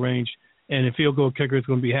field goal range, and the field goal kicker is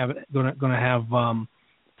going to have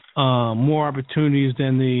more opportunities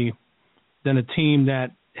than a team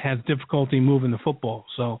that has difficulty moving the football.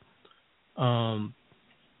 So, and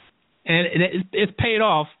it's paid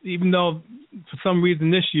off, even though for some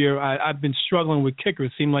reason this year I've been struggling with kickers.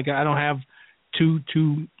 It seems like I don't have too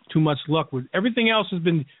much luck with everything else. Has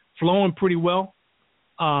been flowing pretty well,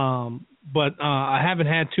 but I haven't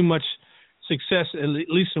had too much success, at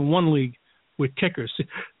least in one league, with kickers.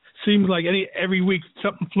 Seems like every week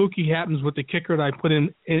something fluky happens with the kicker that I put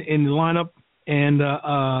in the lineup, and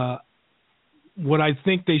what I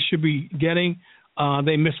think they should be getting,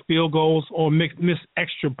 they miss field goals or miss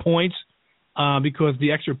extra points because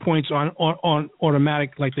the extra points aren't on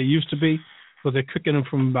automatic like they used to be, so they're kicking them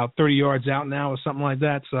from about 30 yards out now or something like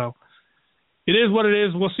that. So it is what it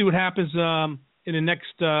is. We'll see what happens in the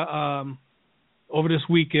next over this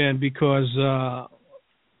weekend because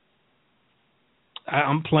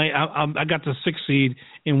I'm playing. I got the 6th seed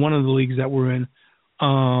in one of the leagues that we're in,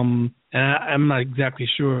 and I'm not exactly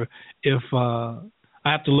sure if I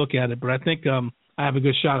have to look at it, but I think I have a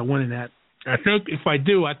good shot at winning that. I think if I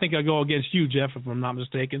do, I think I go against you, Jeff, if I'm not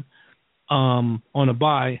mistaken, on a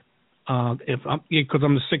bye. Because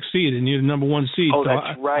I'm the 6th seed and you're the number 1 seed. Oh, so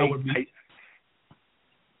that's right.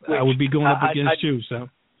 I would be going up against you. So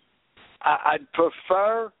I'd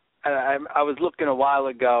prefer. I was looking a while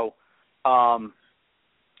ago. I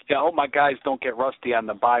hope my guys don't get rusty on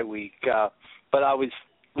the bye week. But I was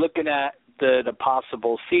looking at the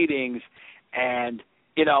possible seedings, and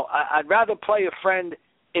I'd rather play a friend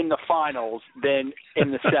in the finals than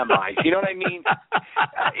in the semis. You know what I mean?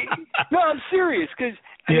 No, I'm serious because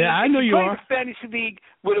I know you are. If you play the fantasy league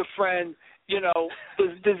with a friend, you know,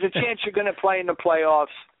 there's a chance you're going to play in the playoffs.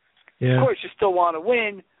 Yeah. Of course, you still want to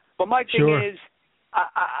win, but my thing is,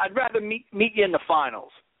 I'd rather meet you in the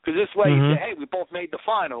finals. Because this way you say, hey, we both made the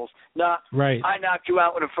finals. Not I knocked you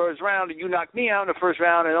out in the first round and you knocked me out in the first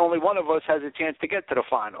round, and only one of us has a chance to get to the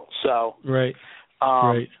finals. So right.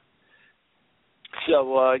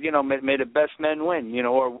 So you know, may the best men win, you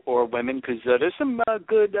know, or women, because there's some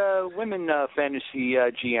good women fantasy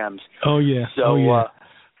GMs. Oh yeah. So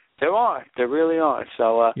there really are.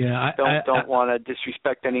 So don't want to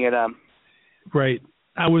disrespect any of them. Right.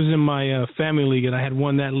 I was in my family league, and I had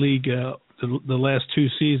won that league the last 2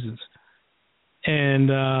 seasons. And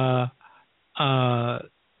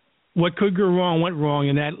what could go wrong went wrong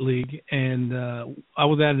in that league. And I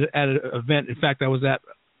was at an event. In fact, I was at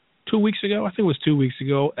 2 weeks ago. I think it was 2 weeks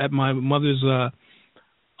ago at my mother's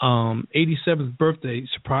 87th birthday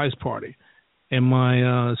surprise party. And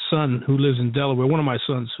my son, who lives in Delaware, one of my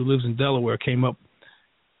sons who lives in Delaware, came up.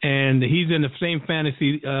 And he's in the same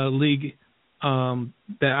fantasy league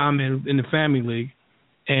that I'm in the family league,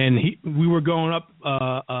 and we were going up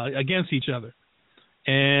against each other,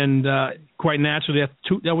 and quite naturally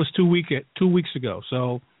that was 2 weeks ago.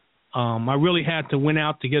 So I really had to win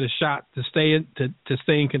out to get a shot to stay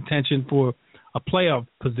in contention for a playoff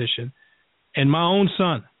position. And my own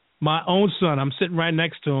son, I'm sitting right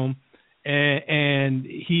next to him, and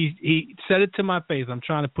he said it to my face. I'm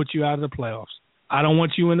trying to put you out of the playoffs. I don't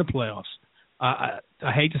want you in the playoffs. I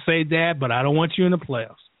hate to say that, but I don't want you in the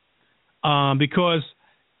playoffs. Because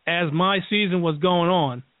as my season was going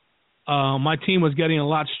on, my team was getting a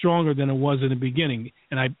lot stronger than it was in the beginning.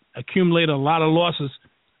 And I accumulated a lot of losses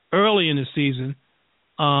early in the season.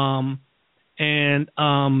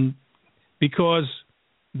 Because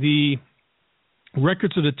the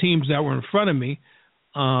records of the teams that were in front of me,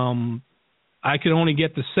 I could only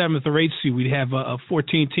get the 7th or 8th seed. We'd have a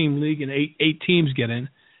 14-team league and eight teams get in.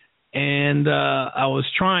 And I was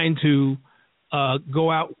trying to go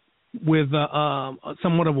out with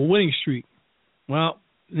somewhat of a winning streak. Well,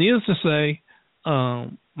 needless to say,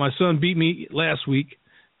 my son beat me last week,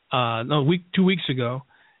 2 weeks ago,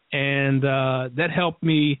 and that helped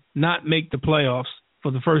me not make the playoffs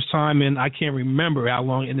for the first time in I can't remember how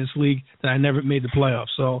long in this league that I never made the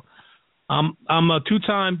playoffs. So I'm a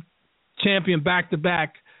 2-time champion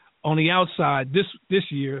back-to-back on the outside this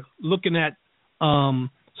year, looking at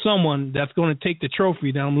someone that's going to take the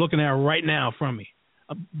trophy that I'm looking at right now from me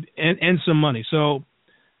and some money. So,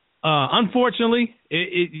 unfortunately,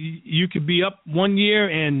 you could be up one year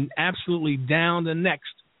and absolutely down the next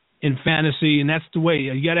in fantasy, and that's the way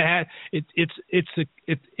you got to have it. It's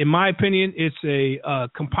in my opinion, it's a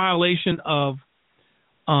compilation of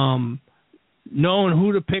knowing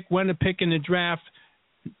who to pick, when to pick in the draft,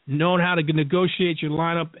 knowing how to negotiate your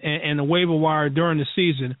lineup and the waiver wire during the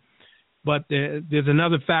season. But there's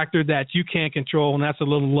another factor that you can't control, and that's a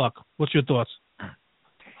little luck. What's your thoughts?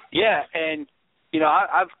 Yeah, and, you know,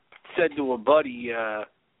 I've said to a buddy,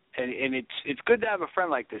 and it's good to have a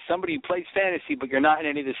friend like this, somebody who plays fantasy, but you're not in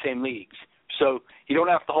any of the same leagues. So you don't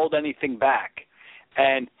have to hold anything back.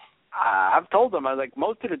 And I've told them, I was like,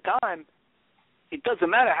 most of the time, it doesn't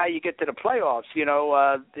matter how you get to the playoffs. You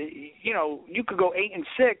know, you could go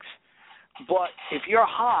 8-6, but if you're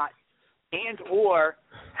hot and or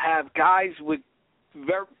have guys with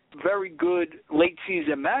very, very good late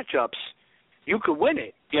season matchups, you could win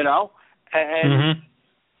it. You know, and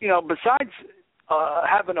you know, besides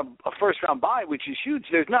having a first round bye, which is huge,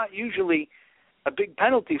 there's not usually a big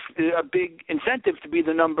penalty, a big incentive to be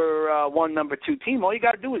the number 1, number 2 team. All you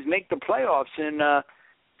got to do is make the playoffs and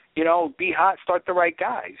you know, be hot, start the right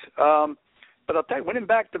guys. But I'll tell you, winning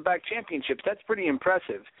back-to-back championships, that's pretty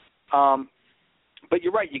impressive. But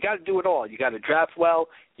you're right, you got to do it all. You got to draft well.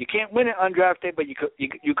 You can't win it undrafted, but you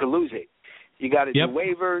could lose it. You got to do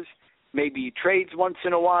waivers, maybe trades once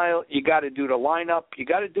in a while. You got to do the lineup. You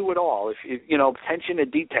got to do it all. If you know, attention to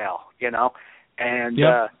detail. You know, and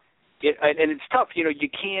and it's tough. You know, you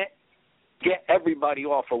can't get everybody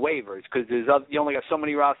off of waivers because you only have so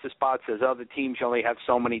many roster spots. There's other teams you only have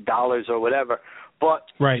so many dollars or whatever. But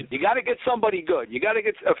you got to get somebody good. You got to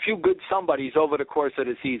get a few good somebodies over the course of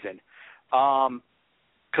the season.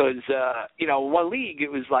 Because you know, one league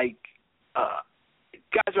it was like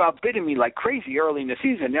guys were outbidding me like crazy early in the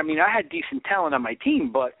season. I mean, I had decent talent on my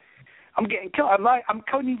team, but I'm getting killed. I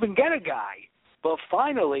couldn't even get a guy. But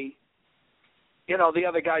finally, you know, the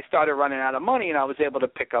other guy started running out of money, and I was able to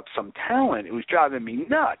pick up some talent. It was driving me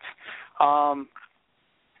nuts.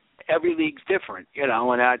 Every league's different, you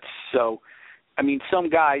know, and that's so. I mean, some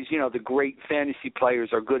guys, the great fantasy players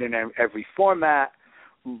are good in every format,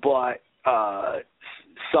 but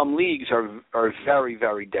some leagues are very,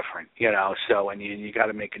 very different, so and you got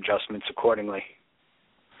to make adjustments accordingly.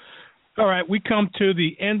 All right, we come to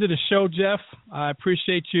the end of the show, Jeff. I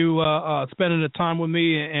appreciate you spending the time with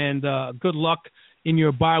me, and good luck in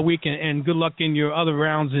your bye week, and good luck in your other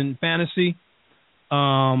rounds in fantasy.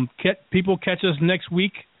 People catch us next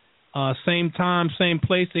week, same time, same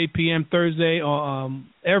place, 8 p.m. Thursday,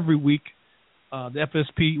 every week. The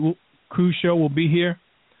FSP Crew Show will be here.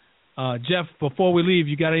 Jeff, before we leave,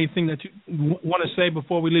 you got anything that you want to say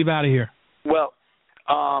before we leave out of here? Well,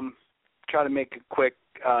 try to make it quick.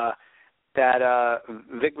 That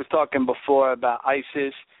Vic was talking before about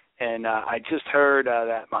ISIS, and I just heard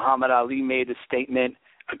that Muhammad Ali made a statement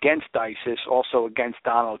against ISIS, also against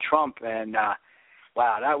Donald Trump, and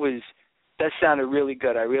wow, that sounded really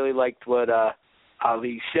good. I really liked what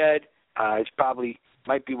Ali said. It's probably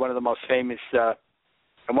might be one of the most famous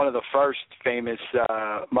and one of the first famous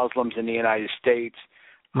Muslims in the United States.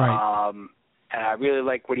 Right. And I really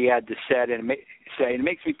like what he had to say, and it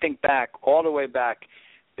makes me think back, all the way back.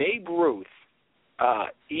 Babe Ruth,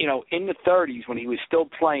 in the 30s when he was still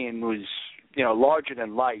playing, was, larger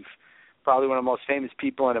than life, probably one of the most famous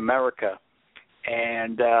people in America.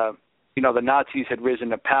 And, the Nazis had risen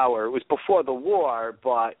to power. It was before the war,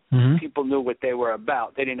 but people knew what they were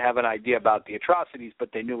about. They didn't have an idea about the atrocities, but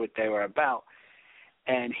they knew what they were about.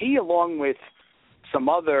 And he, along with some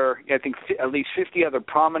other, I think at least 50 other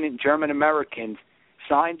prominent German Americans,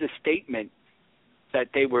 signed a statement that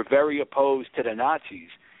they were very opposed to the Nazis.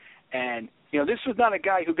 And, this was not a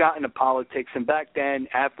guy who got into politics, and back then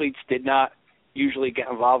athletes did not usually get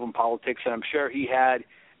involved in politics, and I'm sure he had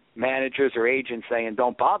managers or agents saying,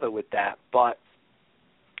 don't bother with that. But,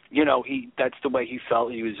 that's the way he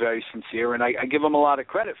felt. He was very sincere, and I give him a lot of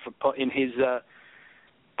credit for putting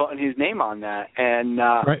his name on that. And,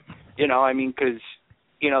 right. Because,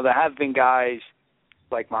 there have been guys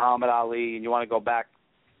like Muhammad Ali, and you want to go back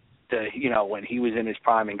to, when he was in his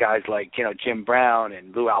prime, and guys like, Jim Brown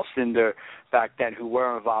and Lou Alcindor back then who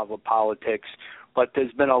were involved with politics. But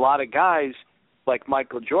there's been a lot of guys like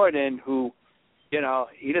Michael Jordan who,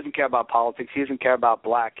 he doesn't care about politics. He doesn't care about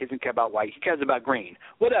black. He doesn't care about white. He cares about green.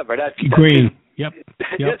 Whatever. That's green. Yep.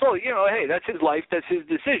 That's all. Hey, that's his life. That's his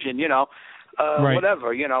decision. Right.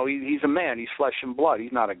 Whatever. He's a man. He's flesh and blood.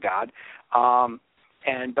 He's not a god.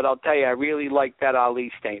 But I'll tell you, I really liked that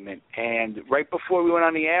Ali statement. And right before we went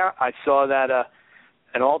on the air, I saw that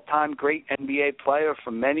an all-time great NBA player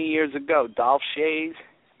from many years ago, Dolph Schayes,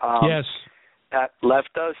 yes, that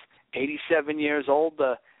left us, 87 years old,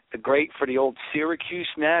 the great for the old Syracuse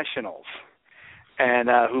Nationals, and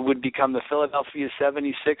who would become the Philadelphia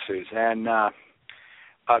 76ers. And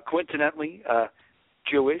coincidentally,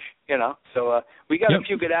 Jewish, So we got a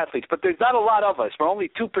few good athletes, but there's not a lot of us. We're only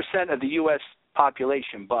 2% of the U.S.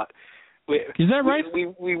 population, but is that right?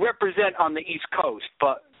 We represent on the East Coast,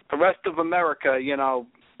 but the rest of America,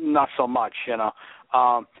 not so much,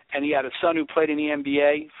 And he had a son who played in the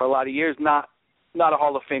NBA for a lot of years, not a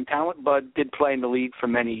Hall of Fame talent, but did play in the league for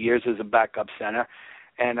many years as a backup center.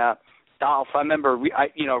 And Dolph, I remember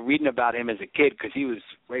reading about him as a kid because he was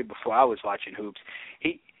way before I was watching hoops.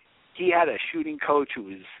 He had a shooting coach who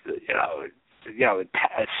was,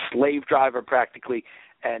 a slave driver practically,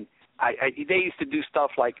 and they used to do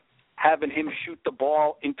stuff like having him shoot the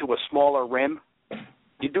ball into a smaller rim.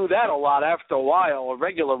 You do that a lot. After a while, a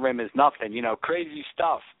regular rim is nothing, crazy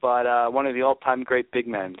stuff. But one of the all-time great big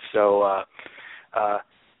men. So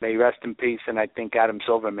may he rest in peace, and I think Adam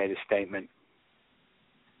Silver made a statement.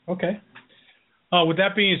 Okay. With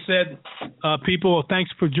that being said, people,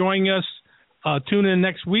 thanks for joining us. Tune in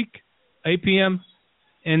next week, 8 p.m.,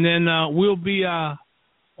 and then we'll be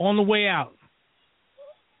on the way out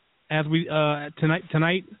as we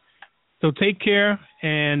tonight. So take care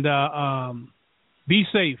and be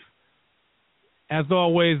safe. As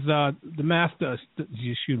always, As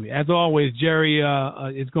always, Jerry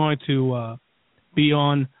is going to be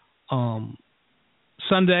on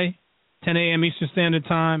Sunday, 10 a.m. Eastern Standard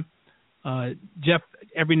Time. Jeff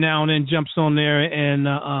every now and then jumps on there and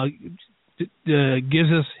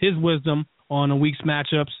gives us his wisdom on the week's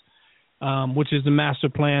matchups, which is the master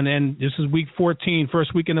plan. And this is week 14,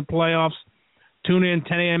 first week in the playoffs. Tune in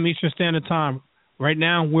 10 a.m. Eastern Standard Time. Right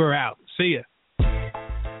now, we're out. See ya.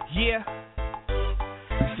 Yeah.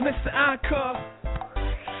 It's Mr. Encore.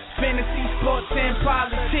 Fantasy, sports, and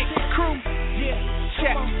politics crew. Yeah,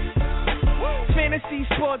 check. Fantasy,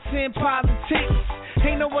 sports, and politics.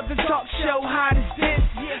 Ain't no other talk show hot as this.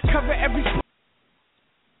 Cover every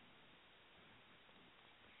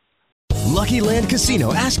Lucky Land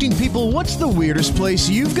Casino, asking people, what's the weirdest place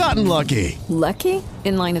you've gotten lucky? Lucky?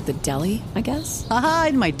 In line at the deli, I guess? Aha,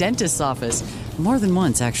 in my dentist's office. More than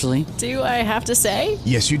once, actually. Do I have to say?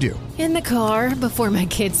 Yes, you do. In the car before my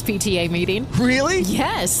kids' PTA meeting. Really?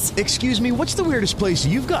 Yes. Excuse me, what's the weirdest place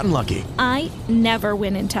you've gotten lucky? I never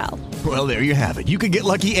win and tell. Well, there you have it. You can get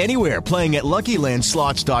lucky anywhere, playing at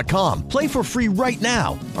LuckyLandSlots.com. Play for free right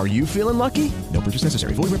now. Are you feeling lucky? No purchase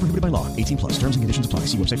necessary. Void where prohibited by law. 18+. Terms and conditions apply.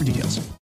 See website for details.